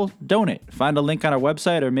you're able, donate. Find a link on our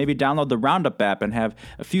website, or maybe download the Roundup app and have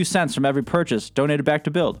a few cents from every purchase donated back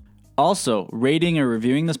to Build. Also, rating or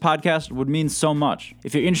reviewing this podcast would mean so much.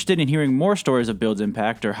 If you're interested in hearing more stories of Build's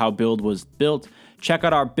impact or how Build was built, check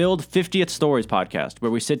out our Build 50th Stories podcast, where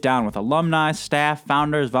we sit down with alumni, staff,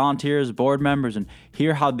 founders, volunteers, board members, and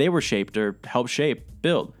hear how they were shaped or helped shape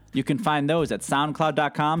Build. You can find those at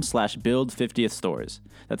soundcloud.com/build50thstories.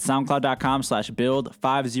 That's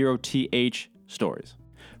soundcloud.com/build50th stories.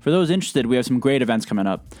 For those interested, we have some great events coming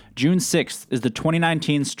up. June 6th is the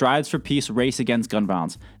 2019 Strides for Peace Race Against Gun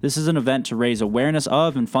Violence. This is an event to raise awareness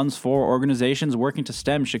of and funds for organizations working to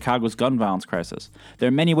stem Chicago's gun violence crisis. There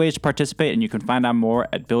are many ways to participate, and you can find out more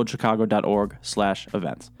at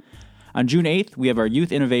buildchicago.org/events. On June 8th, we have our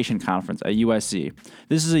Youth Innovation Conference at USC.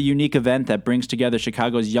 This is a unique event that brings together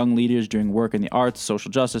Chicago's young leaders doing work in the arts, social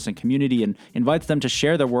justice, and community, and invites them to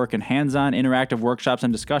share their work in hands-on interactive workshops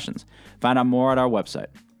and discussions. Find out more at our website.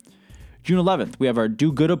 June 11th, we have our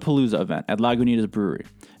Do Good-a-Palooza event at Lagunitas Brewery.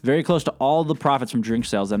 Very close to all the profits from drink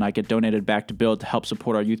sales that night get donated back to Build to help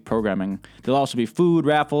support our youth programming. There'll also be food,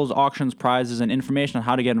 raffles, auctions, prizes, and information on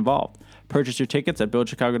how to get involved. Purchase your tickets at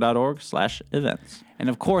buildchicago.org/events. And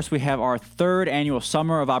of course, we have our third annual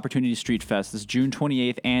Summer of Opportunity Street Fest this June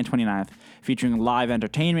 28th and 29th, featuring live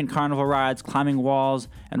entertainment, carnival rides, climbing walls,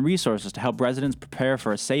 and resources to help residents prepare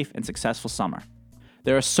for a safe and successful summer.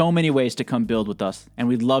 There are so many ways to come build with us, and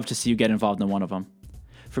we'd love to see you get involved in one of them.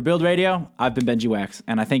 For Build Radio, I've been Benji Wax,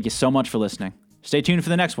 and I thank you so much for listening. Stay tuned for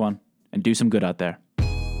the next one, and do some good out there.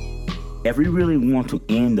 If we really want to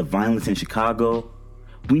end the violence in Chicago,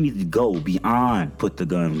 we need to go beyond put the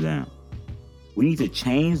guns down. We need to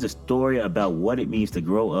change the story about what it means to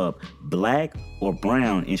grow up black or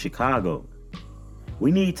brown in Chicago.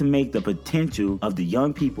 We need to make the potential of the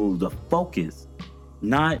young people the focus,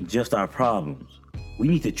 not just our problems. We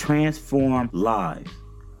need to transform lives,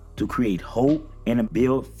 to create hope and to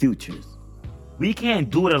build futures. We can't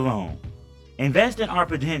do it alone. Invest in our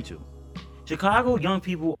potential. Chicago young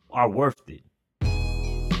people are worth it.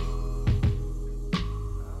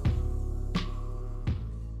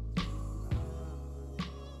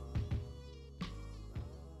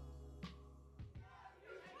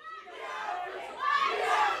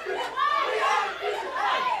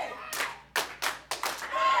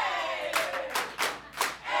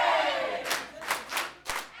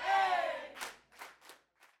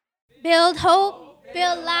 Build hope,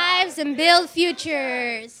 build lives, and build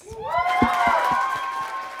futures.